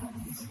नाही.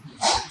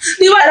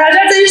 तेव्हा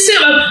राजाचा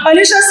सेवक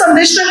अलिशा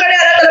संदेशाकडे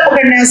आला त्याला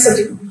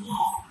पकडण्यासाठी.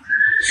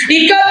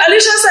 इतका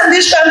अलिशा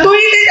संदेश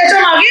तोही ते त्याच्या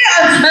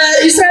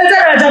मागे इस्रायलचा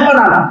राजा पण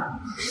आला.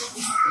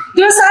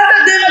 तेव्हा 7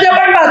 अध्यायामध्ये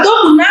आपण पाहतो,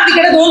 पुन्हा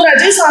तिकडे 2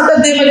 राजे 7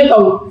 अध्यायामध्ये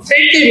पाहू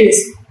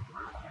 8-20.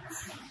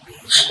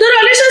 तर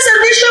अलिशा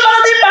संदेश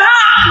म्हणते, पहा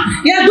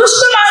या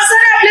दुष्ट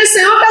माणसाने आपल्या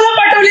सेवकाला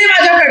पाठवले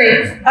माझ्याकडे,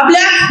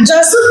 आपल्या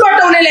जासूस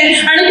पाठवलेले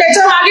आणि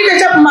त्याच्या मागे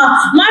त्याच्या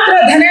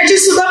मात्र धन्याची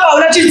सुद्धा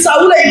पावलाची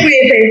चाऊल ऐकू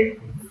येते.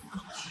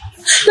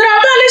 तर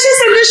आता अलिशा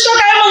संदेश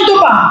काय म्हणतो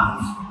पहा.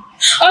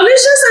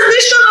 अलिशा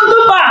संदेश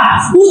म्हणतो पहा,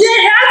 उद्या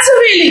ह्याच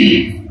वेळी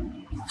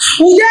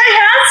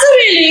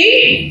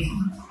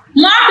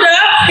मात्र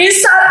हे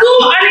साधू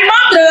आणि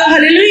मात्र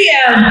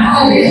हालेलुया.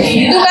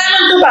 तू काय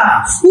म्हणतो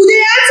पहा, उद्या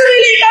याच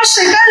वेळी एका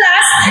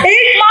शेकालास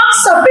 1 माप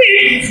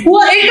सफेद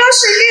व एका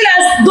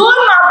शेकेलास 2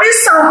 मापे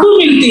साधू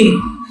मिळतील.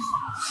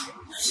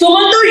 तो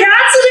म्हणतो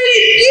ह्याच वेळी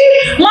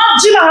इतकी माप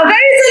जी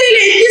महागाई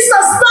झालेली, इतकी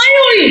सस्ताई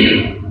होईल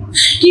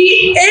की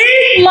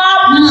 1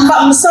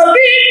 माप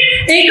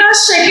सफेद एका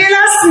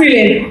शेकेलास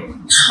मिळेल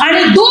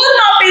आणि 2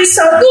 मापे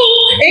साधू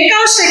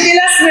एका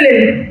शेकेलास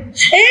मिळेल.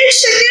 1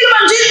 शेकेल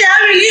म्हणजे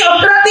त्यावेळी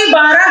 11 ते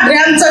 12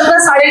 ग्रॅमचा, 11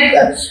 साडे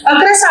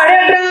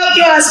 11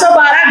 किंवा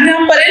 12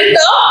 ग्रॅम पर्यंत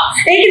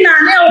एक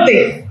नाणे होते.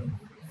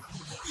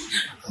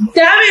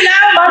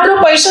 त्यावेळेला मात्र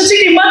पैशाची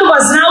किंमत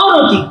वजनावर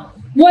होती.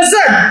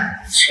 वजन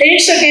 1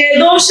 शेकेल,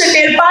 2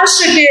 शेकेल, 5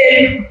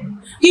 शेकेल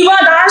किंवा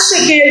 10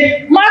 शेकेल.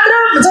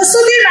 मात्र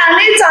जसं ती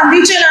नाणे,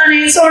 चांदीचे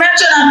नाणे,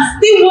 सोन्याचे नाणे,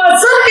 ती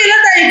वजन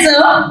केलं जायचं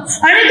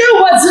आणि ते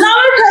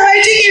वजनावर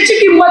ठरवायची की याची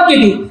किंमत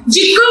किती.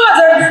 जितकं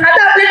वजन,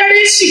 आता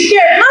आपल्याकडे शिक्के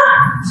आहेत ना,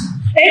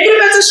 1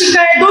 रुपयाचा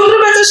शिक्का आहे, 2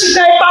 रुपयाचा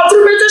शिक्का आहे, 5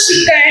 रुपयाचा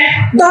शिक्का आहे,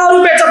 10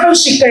 रुपयाचा पण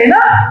शिक्का आहे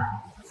ना.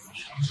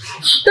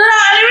 तर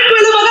अनेक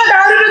वेळेला बघा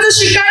 10 रुपयाचा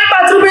शिक्का आणि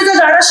 5 रुपयाचा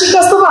जाडा शिक्का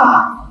असतो का,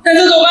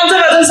 त्याचं दोघांचं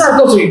वजन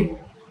सारखंच होईल.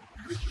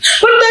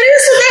 पण तरी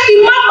सुद्धा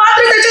किंमत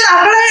मात्र त्याच्यात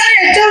आकडा आहे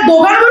आणि याच्या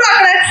दोघांवर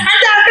आकडा आहे आणि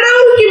त्या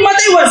आकड्यावरून किंमत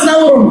आहे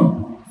वजनावरून.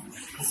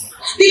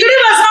 तिकडे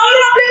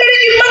वजनावरून आपल्याकडे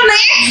किंमत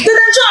नाही तर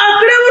त्यांच्या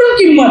आकड्यावरून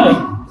किंमत आहे.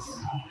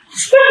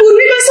 पण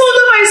पूर्वी कसं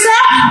होतं पैसा,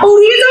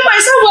 पूर्वीचा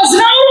पैसा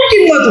वजनावरून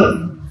किंमत होती,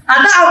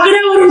 आता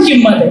आकड्यावरून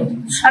किंमत आहे.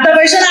 आता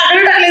पैशाला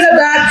आकडे टाकले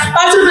जातात.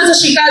 5 रुपयाचा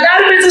शिक्का, 10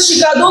 रुपयाचा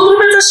शिक्का, 2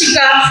 रुपयाचा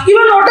शिक्का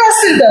किंवा नोटा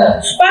असतील तर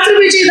 5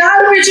 रुपयाची, 10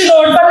 रुपयाची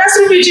नोट, 50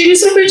 रुपयाची,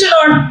 20 रुपयाची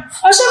नोट,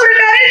 अशा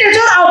प्रकारे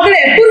त्याच्यावर आकडे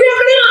आहेत. पूर्वी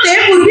आकडे नव्हते,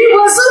 पूर्वी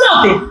वजन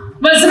होते,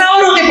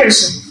 वजनावर होते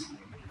पैसे.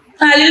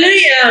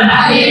 हालेलुया.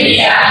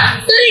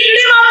 तर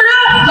इकडे मात्र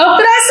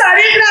 11,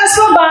 11.5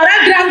 अथवा 12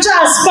 ग्रॅमच्या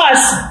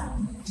आसपास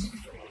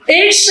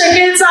 1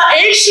 शेकेलचा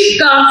 1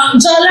 शिक्का,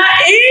 ज्याला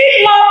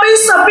 1 मापे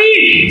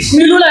सफेद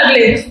मिळू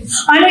लागले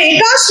आणि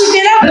एका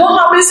शिकेला 2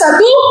 मापे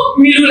साधू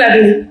मिळू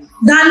लागले,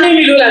 धान्य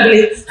मिळू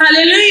लागले.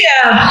 हालेलुया.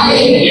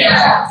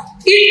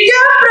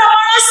 इतक्या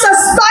प्रमाणात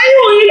सस्ताई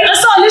होईल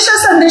असं अलिशा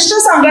संदेश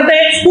सांगत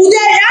आहे.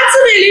 उद्या याच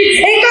वेळी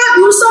एका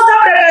दिवसात हा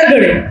प्रकार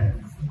घडेल.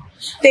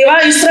 तेव्हा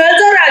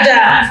इस्रायलचा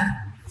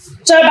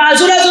राजाच्या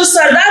बाजूला जो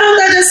सरदार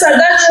होता, ज्या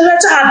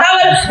सरदाराच्या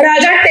हातावर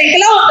राजा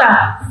टेकला होता,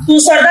 तो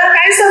सरदार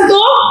काय सांगतो,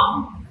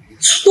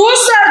 तो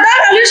सरदार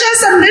अलिशा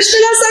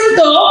संदेशाला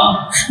सांगतो,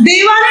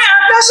 देवाने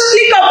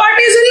आकाशातली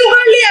कपाटे जरी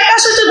उघडली,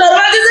 आकाशाचे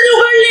दरवाजे जरी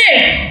उघडले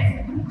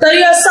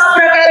तरी असा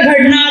प्रकार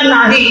घडणार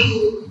नाही.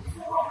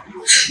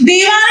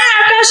 देवाने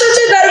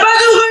आकाशाचे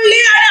दरवाजे उघडले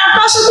आणि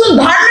आकाशातून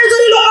धान्य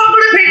जरी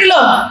लोकांकडे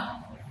फेकलं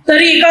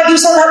तरी एका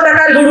दिवसात हा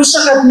प्रकार घडू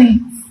शकत नाही.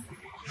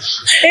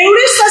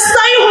 एवढी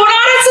सस्ताई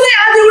होणारच नाही.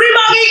 आज एवढी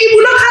मागे की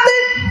मुलं खाते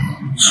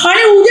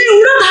आणि उद्या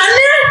एवढं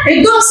धान्य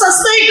एकदम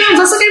सस्ता,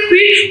 एकदम जसं काही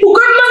पीठ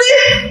फुकट मध्ये,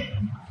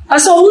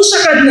 असं होऊ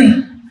शकत नाही.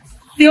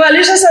 तेव्हा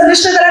अलिशा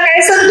संदेश त्याला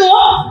काय सांगतो,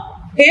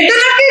 हे तर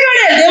नक्की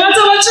घडेल,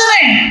 देवाचं वचन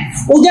आहे.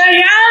 उद्या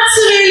याच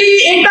वेळी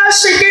एका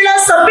शेकेला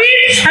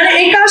सफेद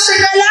आणि एका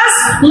शेकेला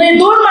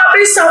 2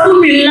 मापे साधू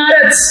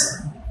मिळणारच.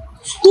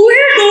 तू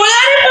हे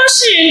डोळ्याने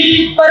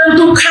पाहशील,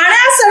 परंतु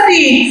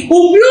खाण्यासाठी,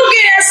 उपयोग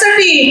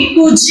घेण्यासाठी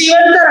तू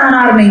जिवंत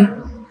राहणार नाही,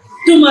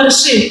 तू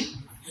मरशील.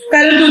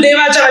 कारण तू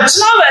देवाच्या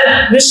वचनावर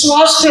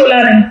विश्वास ठेवला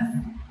नाही.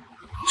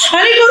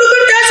 आणि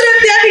खरोखर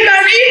त्या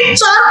ठिकाणी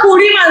 4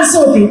 कोडी माणसं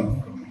होती.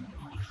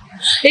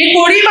 एक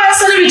कोडी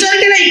माणसाने विचार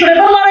केला, इकडे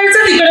पण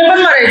मारायचं तिकडे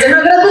पण मारायचं,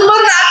 नगरातून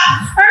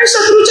मरणार आणि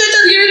शत्रूच्या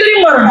याच्यात गेले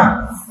तरी मरणार.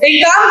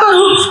 एक काम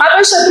करू,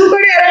 आपण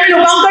शत्रूकडे अरामी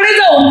लोकांकडे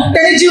जाऊ,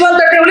 त्याने जिवंत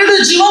ठेवले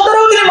तर जिवंत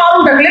राहू, तिने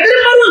मारून टाकले तरी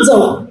मरून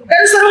जाऊ,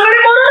 कारण सर्वकडे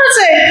मरूनच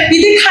आहे.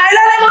 इथे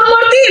खायला नाही म्हणून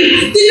मरतील,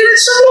 तिकडे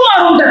शत्रू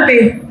मारून टाकते,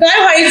 काय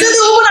व्हायचं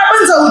तेव्हा पण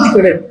आपण जाऊ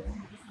तिकडे.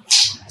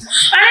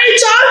 आणि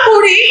 4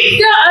 कोडी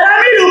त्या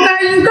अरामी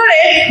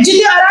लोकांकडे,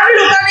 जिथे अरामी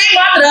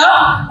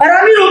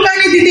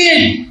लोकांनी तिथे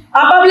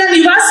आपापला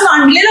निवास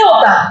मांडलेला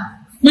होता,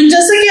 म्हणजे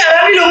जसं की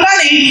अरामी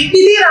लोकांनी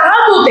तिथे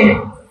राहत होते.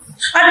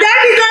 आणि त्या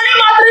ठिकाणी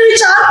मात्र ही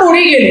 4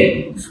 कोडी गेले.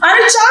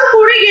 आणि 4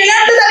 कोडी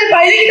गेल्यानंतर त्यांनी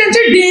पाहिले की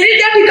त्यांचे डेरे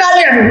त्या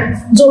ठिकाणी आहेत,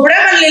 झोपड्या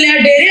बांधलेल्या,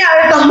 डेरे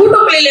आहेत, तंबू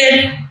टोकलेले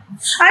आहेत.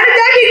 आणि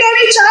त्या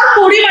ठिकाणी 4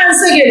 कोडी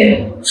माणसं गेले.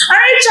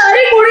 आणि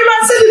 4 कोडी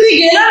माणसं तिथे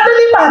गेल्यानंतर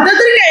ती पाहतात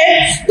तरी काय,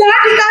 त्या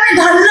ठिकाणी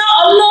धान्य,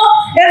 अन्न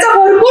याचा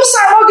भरपूर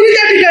सामग्री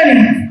त्या ठिकाणी.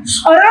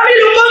 अरामी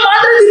लोक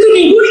मात्र तिथून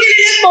निघून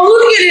गेलेले,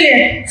 पळून गेलेले.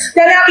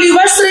 त्याने आपली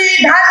वस्त्रे,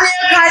 धान्य,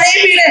 खाणे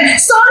पिणे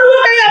सर्व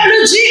काही,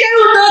 आपलं जे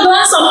काही होतं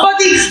धन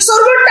संपत्ती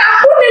सर्व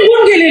टाकून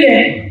निघून गेलेले.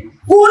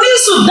 कोणी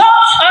सुद्धा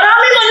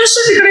अरामी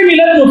मनुष्य तिकडे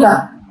मिळत नव्हता,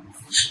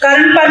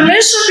 कारण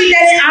परमेश्वर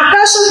पित्याने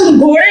आकाशातून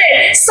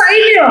घोडे,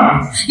 सैन्य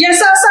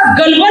याचा असा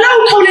गलबला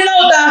उठवलेला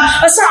होता,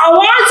 असा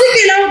आवाज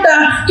केला होता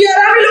की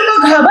अरामी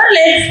लोक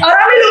घाबरले.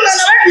 अरामी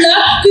लोकांना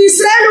वाटलं की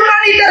इस्रायल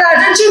लोकांनी त्या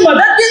राजांची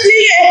मदत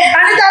घेतली आहे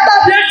आणि ते आता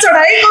आपल्याला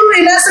चढाई करून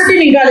येण्यासाठी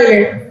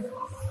निघालेले.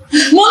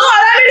 म्हणून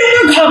अरामी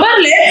लोक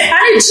घाबरले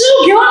आणि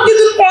जीव घेऊन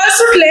तिथून पळ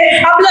सुटले,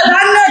 आपलं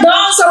धान्य,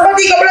 धन,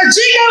 संपत्ती, कपडा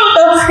जे काय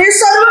होतं हे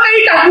सर्व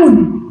काही टाकून.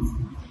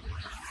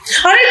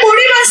 आणि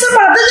कोणी माणसं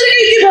पाहतात तरी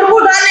काही इथे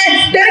भरपूर धान्य,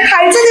 त्याने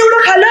खायचं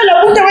तेवढं खाल्लं,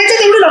 लपून ठेवायचं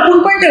तेवढं लपून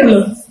पण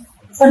ठेवलं.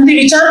 पण ते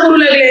विचार करू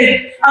लागले,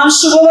 आज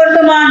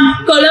शुभवर्तमान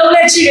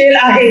कळवण्याची वेळ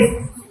आहे.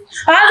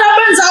 आज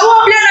आपण जाऊ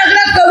आपल्या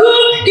नगरात, करू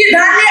की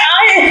धान्य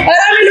आहे,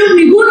 अरामी लोक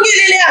निघून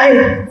गेलेले आहेत.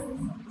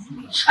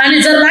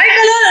 आणि जर नाही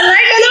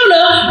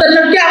कळवलं तर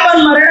नक्की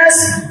आपण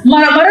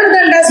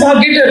मरणदंडास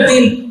भाग्य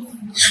ठरतील.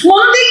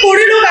 म्हणून ते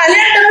कोणी लोक आले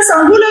आणि त्यांना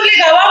सांगू लागले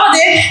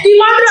गावामध्ये की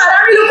मात्र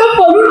अरामी लोक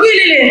पळून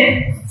गेलेले,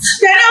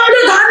 त्याने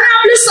आपलं धान्य,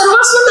 आपले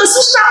सर्वस्व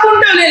तसंच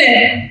टाकून ठेवलेले.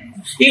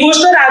 ही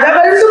गोष्ट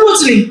राजापर्यंत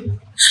पोहोचली.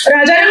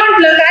 राजाने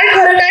म्हटलं, काय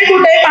खरं काय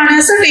खोटं आहे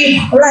पाहण्यासाठी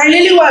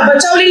राहिलेली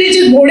बचावलेली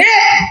जी घोडे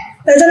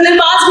आहेत त्याच्यातले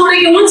 5 घोडे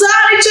घेऊन जा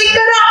आणि चेक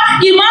करा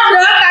की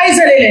मात्र काय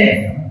झालेले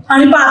आहे.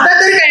 आणि पाहता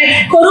तर काय,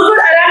 खरोखर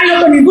अरामी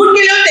लोक निघून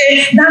गेले होते,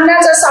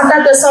 धान्याचा साठा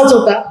तसाच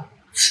होता.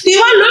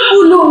 तेव्हा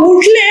लोक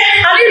उठले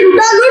आणि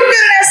लुटालूट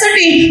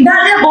करण्यासाठी,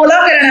 धान्य गोळा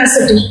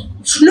करण्यासाठी.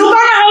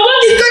 लोकांना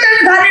हवं तितकं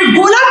त्याने धान्य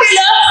गोळा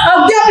केलं,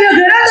 अगदी आपल्या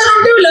घरात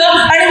आणून ठेवलं.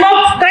 आणि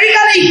मग काही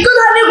काळ इतकं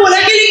धान्य गोळा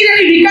केले की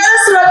त्यांनी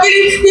विकायला सुरुवात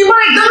केली, ती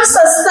पण एकदम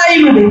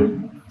सस्ताईमध्ये.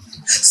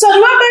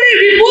 सर्वांकडे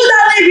विपुल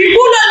धान्य,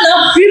 विपुल अन्न,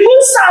 विपुल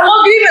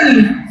सामग्री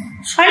बनली.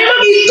 आणि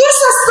मग इतकं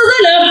स्वस्त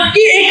झालं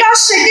की एका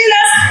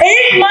शेकेला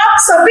 1 माप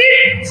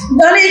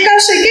सफेद आणि एका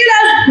शेकेला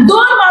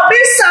 2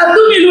 मापे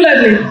साधू मिळू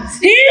लागले.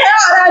 हे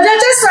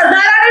राजाच्या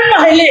सरदाराने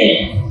पाहिले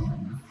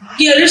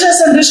की एलिशा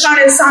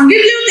संदेशकाने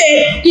सांगितले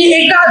होते की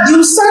एका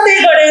दिवसात हे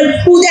घडेल,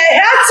 उद्या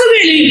ह्याच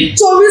वेळी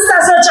 24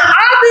 तासाच्या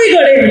आत हे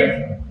घडेल.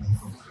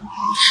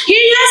 हे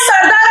या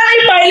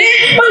सरदाराने पाहिले.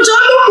 पण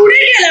जेव्हा तो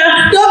पुढे गेला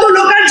तेव्हा तो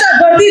लोकांच्या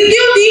गर्दी इतकी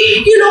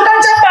होती की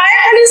लोकांच्या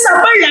पायाखाली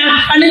सापडला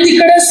आणि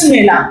तिकडेच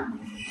मेला.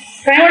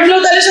 काय म्हटलं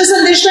होतं एलिशा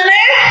संदेशकाने,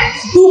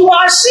 तू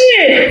पाशी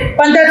आहे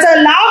पण त्याचा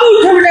लाभ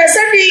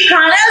उठवण्यासाठी,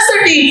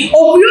 खाण्यासाठी,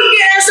 उपयोग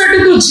घेण्यासाठी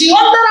तू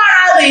जिवंत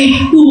राहणार नाही,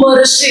 तू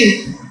मरशील.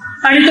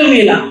 आणि तो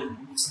मेला.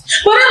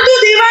 परंतु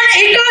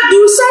देवाने एका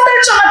दिवसात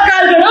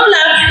चमत्कार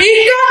घडवला.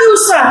 एका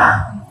दिवसात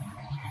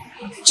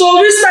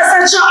 24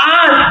 तासाच्या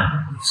आत.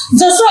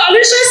 जसं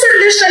एलिशा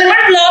संदेशकाने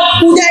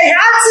म्हटलं, उद्या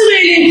ह्याच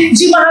वेळी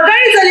जी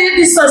महागाई झाली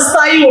ती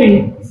सस्ताई होईल.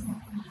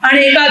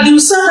 आणि एका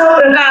दिवसात हा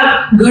प्रकार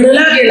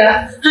घडला गेला.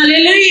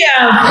 हालेलुया.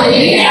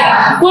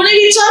 कोणी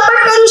विचार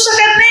पण करू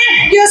शकत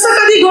नाही की असं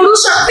कधी घडू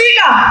शकते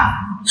का.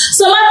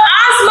 समज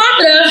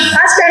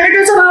आज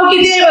टॅमॅटोचा भाव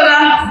किती आहे बघा,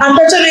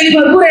 आताच्या वेळी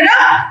भरपूर आहे ना,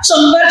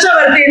 100च्या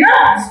वरती ना,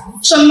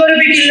 100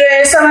 रुपये किलो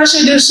आहे,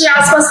 100-150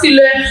 आसपास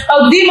किलो आहे.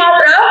 अगदी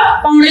मात्र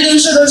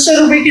 150-200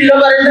 रुपये किलो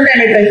पर्यंत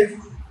टॅमॅटो आहे,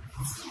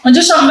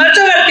 म्हणजे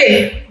 100च्या वरती.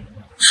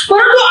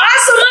 परंतु आज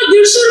समज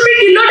 150 रुपये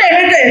किलो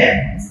टॅमॅटो आहे,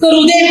 तर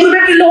उद्या 1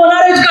 रुपये किलो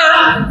होणार आहेत का?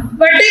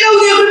 वाटते का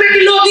उद्या 1 रुपये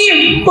किलो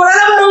होती?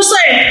 कोणाला भरोसा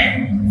आहे?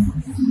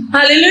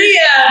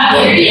 Hallelujah,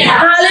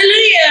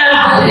 hallelujah.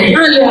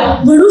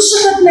 घडू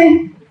शकत नाही.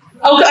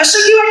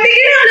 अशक्य वाटते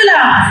की नाही आपल्याला?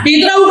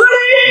 इतकं अवघड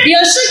आहे, हे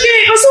अशक्य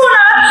आहे. कसं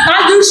होणार?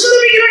 आज 150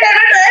 रुपये किलो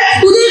टॅमॅटो आहे,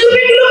 उद्या 1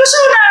 रुपये किलो कसं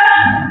होणार?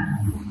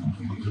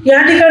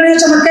 या ठिकाणी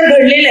चमत्कार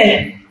घडलेले आहे.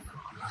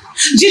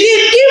 जिथे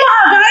इतकी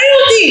महागाई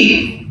होती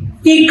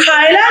की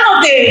खायला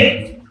नव्हते,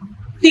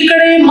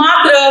 तिकडे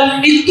मात्र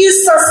इतकी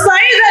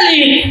सस्ताई झाली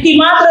की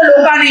मात्र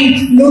लोकांनी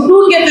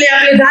लुटून घेतले,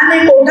 आपले धान्य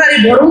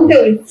कोठारी भरून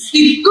ठेवले.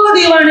 इतकं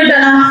देवाने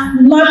त्यांना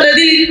मात्र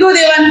दिली, इतकं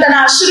देवाने त्यांना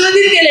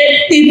आशीर्वादित केले,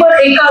 ती पण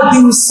एका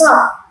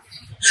दिवसात.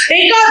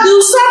 एका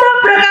दिवसात हा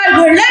प्रकार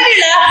घडला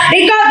गेला,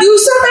 एका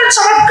दिवसात हा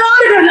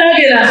चमत्कार घडला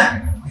गेला.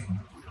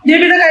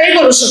 देव काही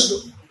करू शकतो,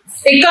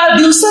 एका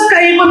दिवसात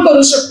काही पण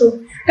करू शकतो.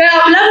 काय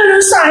आपला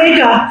भरोसा आहे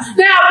का?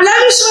 काय आपला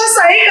विश्वास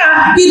आहे का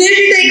की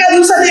देव एका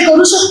दिवसात हे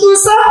करू शकतो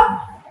असं?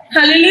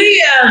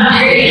 हालेलुया.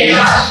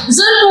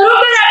 जर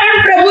बरोबर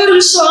आपण प्रभूवर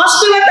विश्वास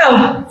ठेवत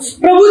आहोत,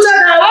 प्रभूचा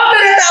दावा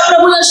करत आहोत,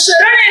 प्रभूला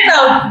शरण येत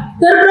आहोत,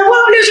 तर प्रभू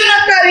आपल्या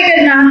जीवनात कार्य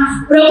करणार,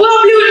 प्रभू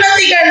आपली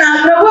उन्नती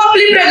करणार, प्रभू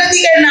आपली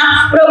प्रगती करणार,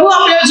 प्रभू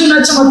आपल्या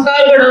जीवनात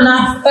चमत्कार घडवणार.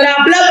 तर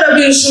आपला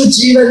प्रभू येशू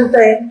जिवंत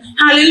आहे.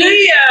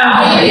 Hallelujah,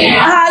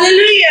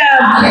 hallelujah,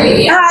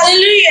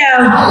 hallelujah,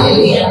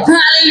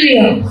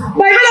 hallelujah.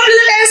 Bible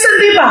आपल्याला काय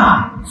सांगते पहा.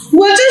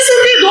 वचन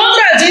सांगते 2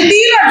 राजे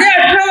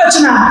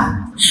 3:18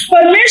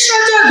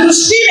 परमेश्वराच्या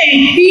दृष्टीने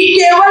ही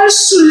केवळ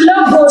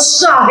क्षुल्लक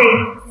गोष्ट आहे.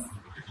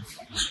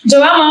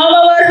 जेव्हा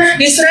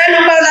मोआबावर इस्रायल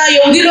लोकांना,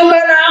 यहुदी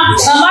लोकांना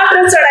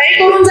मात्र चढाई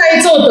करून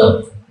जायचं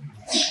होतं,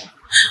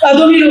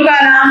 अदोमी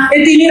लोकांना,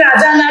 हे तिन्ही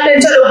राजांना,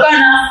 त्यांच्या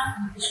लोकांना,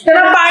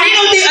 त्यांना पाणी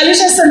नव्हते.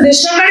 अलिशा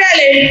संदेशाकडे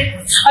आले.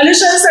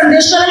 अलिशा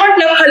संदेशाने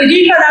म्हटलं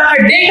खलगी करा,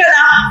 खड्डे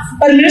करा.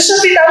 परमेश्वर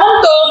पिता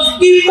म्हणतो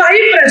की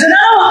काही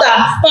प्रजनन होता,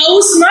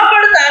 पाऊस न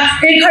पडता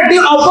हे खड्डे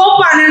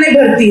आपोआप पाण्याने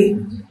भरतील.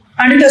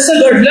 आणि तसं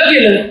घडलं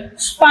गेलं.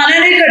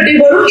 पाण्याने खड्डे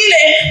भरून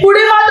गेले.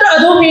 पुढे मात्र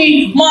अधोमी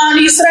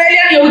इस्रायली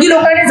आणि यहुदी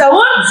लोकांनी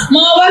जाऊन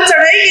मोआबावर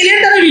चढाई केली,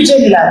 त्यांना विजय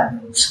मिळाला.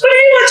 पण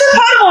हे वचन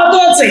फार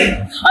महत्वाचं आहे.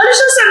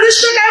 अलिशा संदेश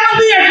काय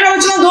म्हणतो 18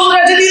 वचन 2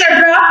 राजे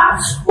 3:18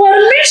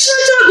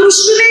 परमेश्वराच्या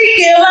दृष्टीने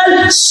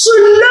केवळ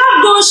क्षुल्लक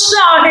गोष्ट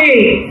आहे.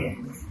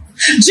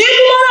 जे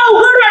तुम्हाला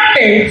अवघड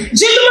वाटते,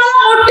 जे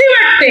तुम्हाला मोठी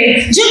वाटते,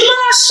 जे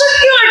तुम्हाला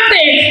अशक्य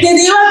वाटते, ते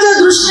देवाच्या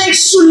दृष्टीने एक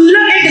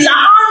क्षुल्लक, एक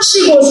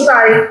लहानशी गोष्ट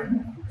आहे.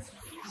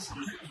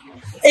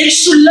 एक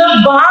क्षुल्लक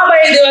बाब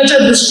आहे देवाच्या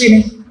दृष्टीने.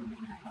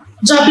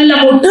 जे आपल्याला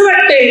मोठं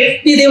वाटते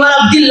ते देवाला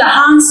अगदी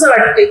लहानसं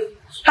वाटते.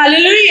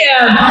 Hallelujah,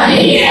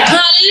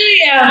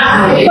 hallelujah.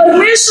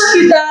 परमेश्वर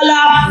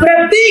पिताला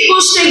प्रत्येक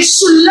गोष्ट एक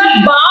क्षुल्लक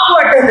बाब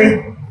वाटते,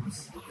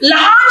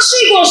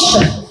 लहानशी गोष्ट,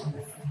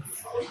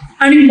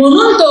 आणि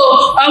म्हणून तो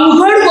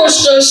अवघड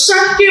गोष्ट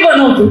शक्य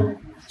बनवतो.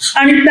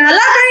 आणि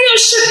त्याला काही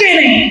अशक्य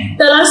नाही,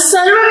 त्याला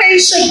सर्व काही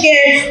शक्य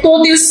आहे. तो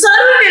ते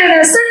सर्व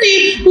करण्यासाठी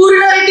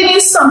पूर्ण रीतीने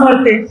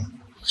समर्थ.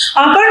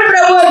 आपण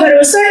प्रभूवर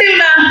भरोसा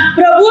ठेवणार,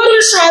 प्रभूवर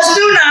विश्वास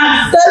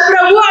ठेवणार, तर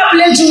प्रभू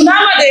आपल्या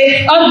जीवनामध्ये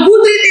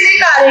अद्भुत रीतीने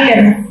कार्य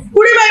करणार.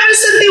 पुढे बायबल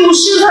सांगते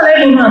उशीर झालाय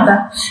म्हणून आता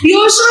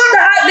योशुआ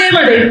 10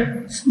 मध्ये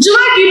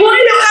जेव्हा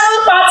गिबोनी लोकांवर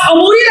 5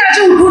 अमोरी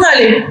राजे उठून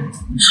आले,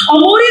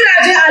 अमोरी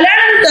राजे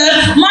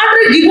आल्यानंतर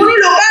मात्र गिबोनी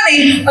लोकांनी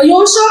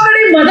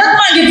योशुआकडे मदत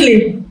मागितली.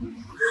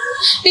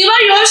 तेव्हा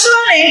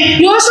योशुआ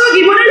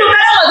गिबोनी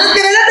लोकांना मदत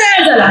करायला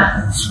तयार झाला.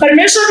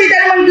 परमेश्वर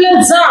पित्याने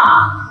म्हटलं जा,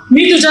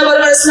 मी तुझ्या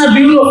बरोबर असणार,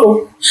 भिवू नको.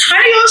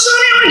 आणि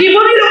योशुआने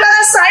गिबोनी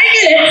लोकांना सहाय्य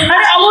केले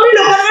आणि अमोरी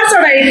लोकांवर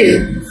चढाई केली.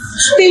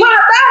 तेव्हा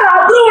आता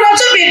रात्र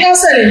होण्याच्या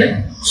बेतास आले.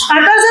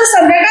 आता जर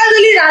संध्याकाळ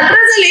झाली,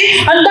 रात्र झाली,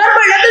 अंधार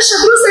पडला तर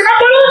शत्रू सेना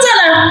पळून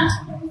जाणार.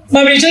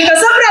 मग विजय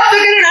कसा प्राप्त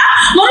करणार?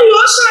 म्हणून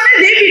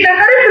योशुआने देव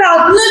पित्याकडे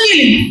प्रार्थना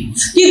केली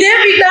की देव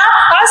पिता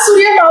आज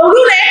सूर्य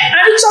मावळू नये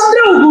आणि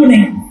चंद्र उगवू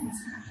नये.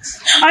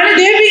 आणि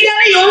देव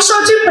पित्याने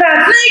योशुआची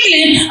प्रार्थना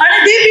ऐकली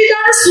आणि देव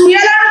पित्याने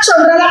सूर्याला आणि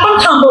चंद्राला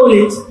पण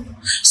थांबवले.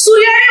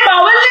 सूर्याने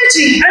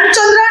मावळण्याची आणि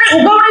चंद्राने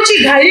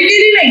उगवण्याची घाई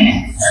केली नाही.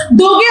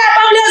 दोघे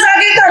आपापल्या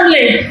जागेत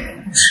आणले.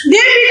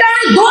 देव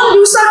पित्याने 2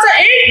 दिवसाचा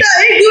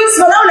एक दिवस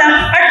बनवला,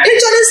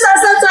 48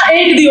 तासाचा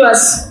एक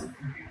दिवस.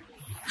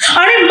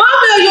 आणि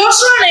मग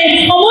योशुआने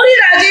अमोरी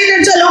राजे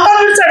त्यांच्या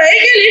लोकांवर चढाई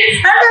केली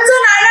आणि त्यांचा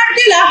नायनाट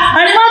केला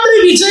आणि मात्र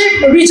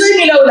विजय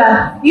मिळवला.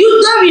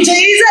 युद्ध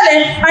विजयी झाले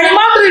आणि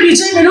मात्र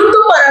विजय मिळवून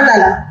तो परत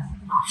आला.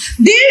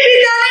 देव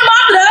पित्याने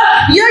मात्र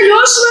या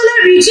योशुआला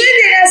विजय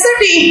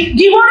देण्यासाठी,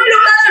 गिबोनी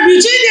लोकांना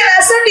विजय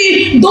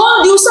देण्यासाठी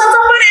 2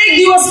 दिवसाचा पण एक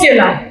दिवस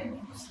केला.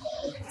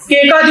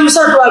 एका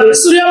दिवसात व्हावे,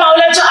 सूर्य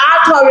मावळाच्या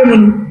आत व्हावे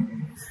म्हणून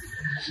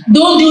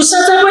 2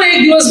 दिवसाचा पण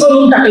एक दिवस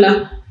बनवून टाकला.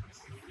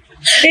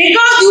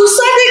 एका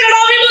दिवसात हे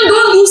घडावे म्हणून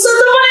 2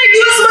 दिवसाचा पण एक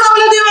दिवस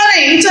बनवला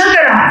देवाने. विचार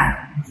करा.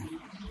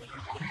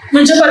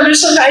 म्हणजे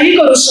परमेश्वर काही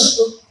करू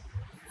शकतो.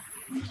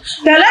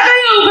 त्याला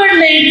काही अवघड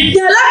नाही,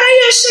 त्याला काही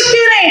अशक्य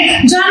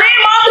नाही. ज्याने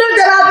मात्र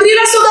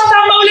रात्रीला सुद्धा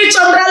थांबवले,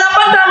 चंद्राला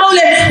पण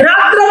थांबवले,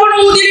 रात्र पण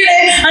होऊ दिली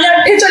नाही आणि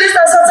 48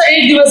 तासाचा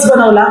एक दिवस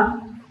बनवला.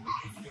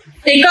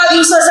 एका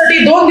दिवसासाठी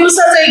 2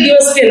 दिवसाचा एक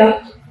दिवस केला.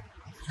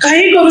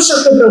 काही करू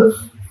शकतो प्रभू.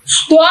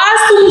 तो आज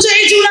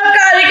तुमच्याही जीवनात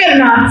कार्य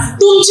करणार,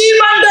 तुमची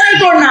बंधने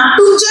तोडणार,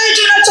 तुमच्याही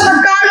जीवनात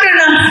चमत्कार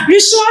करणार.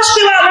 विश्वास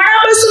ठेवा,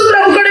 मनापासून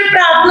प्रभूकडे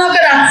प्रार्थना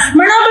करा,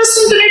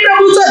 मनापासून तुम्ही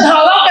प्रभूचा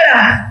धावा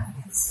करा.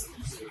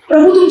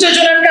 प्रभू तुमच्या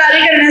जीवनात कार्य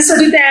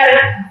करण्यासाठी तयार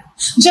आहे.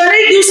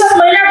 ज्याने दिवसात,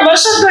 महिन्यात,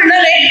 वर्षात घडलं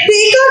नाही ते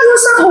एका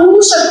दिवसात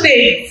होऊ शकते.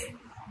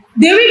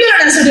 देवी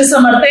करण्यासाठी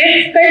समर्थ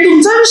आहे. काही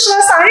तुमचा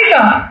विश्वास आहे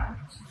का?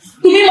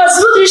 तुम्ही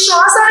मजबूत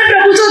विश्वासाने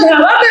प्रभूचा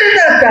धावा करत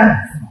आहात का?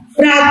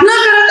 प्रार्थना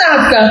करत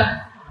आहात का?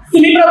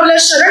 तुम्ही प्रभूला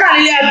शरण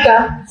आलेले आहात का?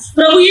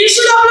 प्रभू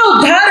येशूला आपला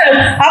उद्धारक,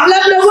 आपला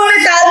प्रभू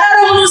आणि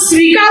तारणारा म्हणून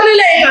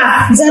स्वीकारलेला आहे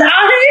का? जर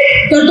आहे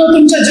तर तो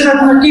तुमच्या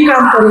जीवनात नक्की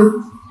काम करेल.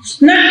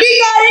 नक्की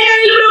कार्य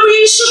करेल प्रभू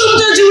येशू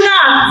तुमच्या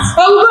जीवनात.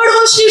 अवघड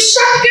गोष्टी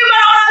शक्य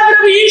बनवणार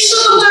प्रभू येशू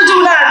तुमच्या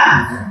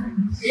जीवनात.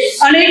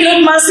 अनेक लोक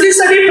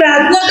मासळीसाठी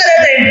प्रार्थना करत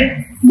आहेत.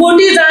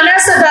 बोटी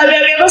जाण्यास जाव्या,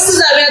 व्यवस्थित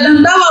जाव्या,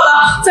 धंदा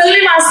व्हावा,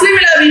 चांगली मासळी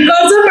मिळावी,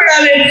 कर्ज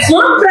पडावे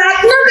म्हणून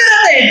प्रार्थना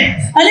करत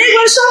आहेत. अनेक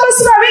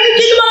वर्षांपासून हवे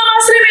की तुम्हाला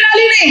मासळी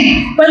मिळाली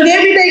नाही, पण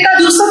देव एका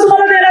दिवसात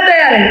तुम्हाला द्यायला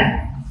तयार आहे.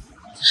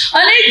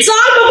 अनेक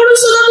जाळ पकडून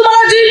सुद्धा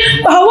तुम्हाला जे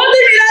हवं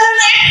ते मिळालं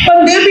नाही,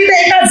 पण देव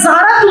एका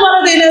जाळात तुम्हाला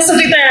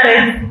देण्यासाठी तयार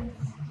आहे.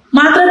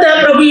 मात्र त्या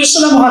प्रभू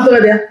येशूला महत्व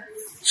द्या,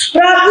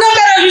 प्रार्थना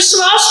करा,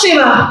 विश्वास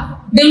ठेवा.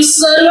 देव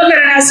सर्व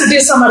करण्यासाठी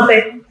समर्थ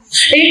आहे.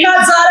 एका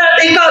जाळात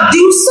एका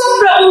दिवसात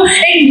प्रभू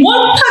एक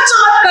मोठा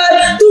चमत्कार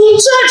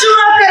तुमच्या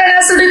जीवनात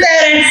करण्यासाठी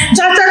तयार आहे,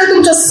 ज्याच्याने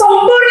तुमच्या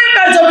संपूर्ण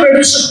कर्ज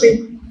फेडू शकते,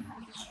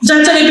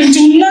 ज्याच्याने तुमची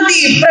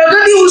उन्नती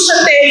प्रगती होऊ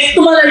शकते,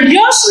 तुम्हाला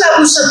यश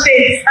लागू शकते.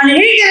 आणि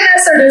हे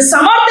करण्यासाठी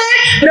समर्थ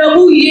आहे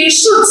प्रभू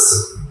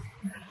येशूच.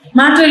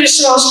 मात्र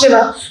विश्वास ठेवा,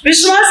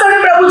 विश्वासाने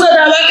प्रभूचा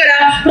दावा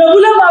करा,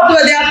 प्रभूला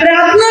महत्व द्या,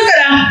 प्रार्थना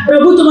करा,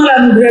 प्रभू तुम्हाला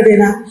अनुग्रह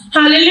देणार.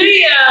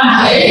 Hallelujah,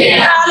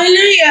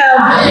 hallelujah,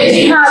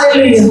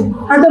 hallelujah.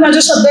 आता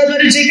माझ्या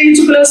शब्दाद्वारे जे काही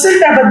चुकलं असेल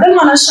त्याबद्दल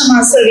मला क्षमा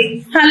असावी.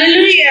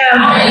 Hallelujah,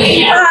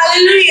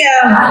 hallelujah,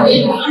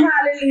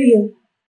 hallelujah.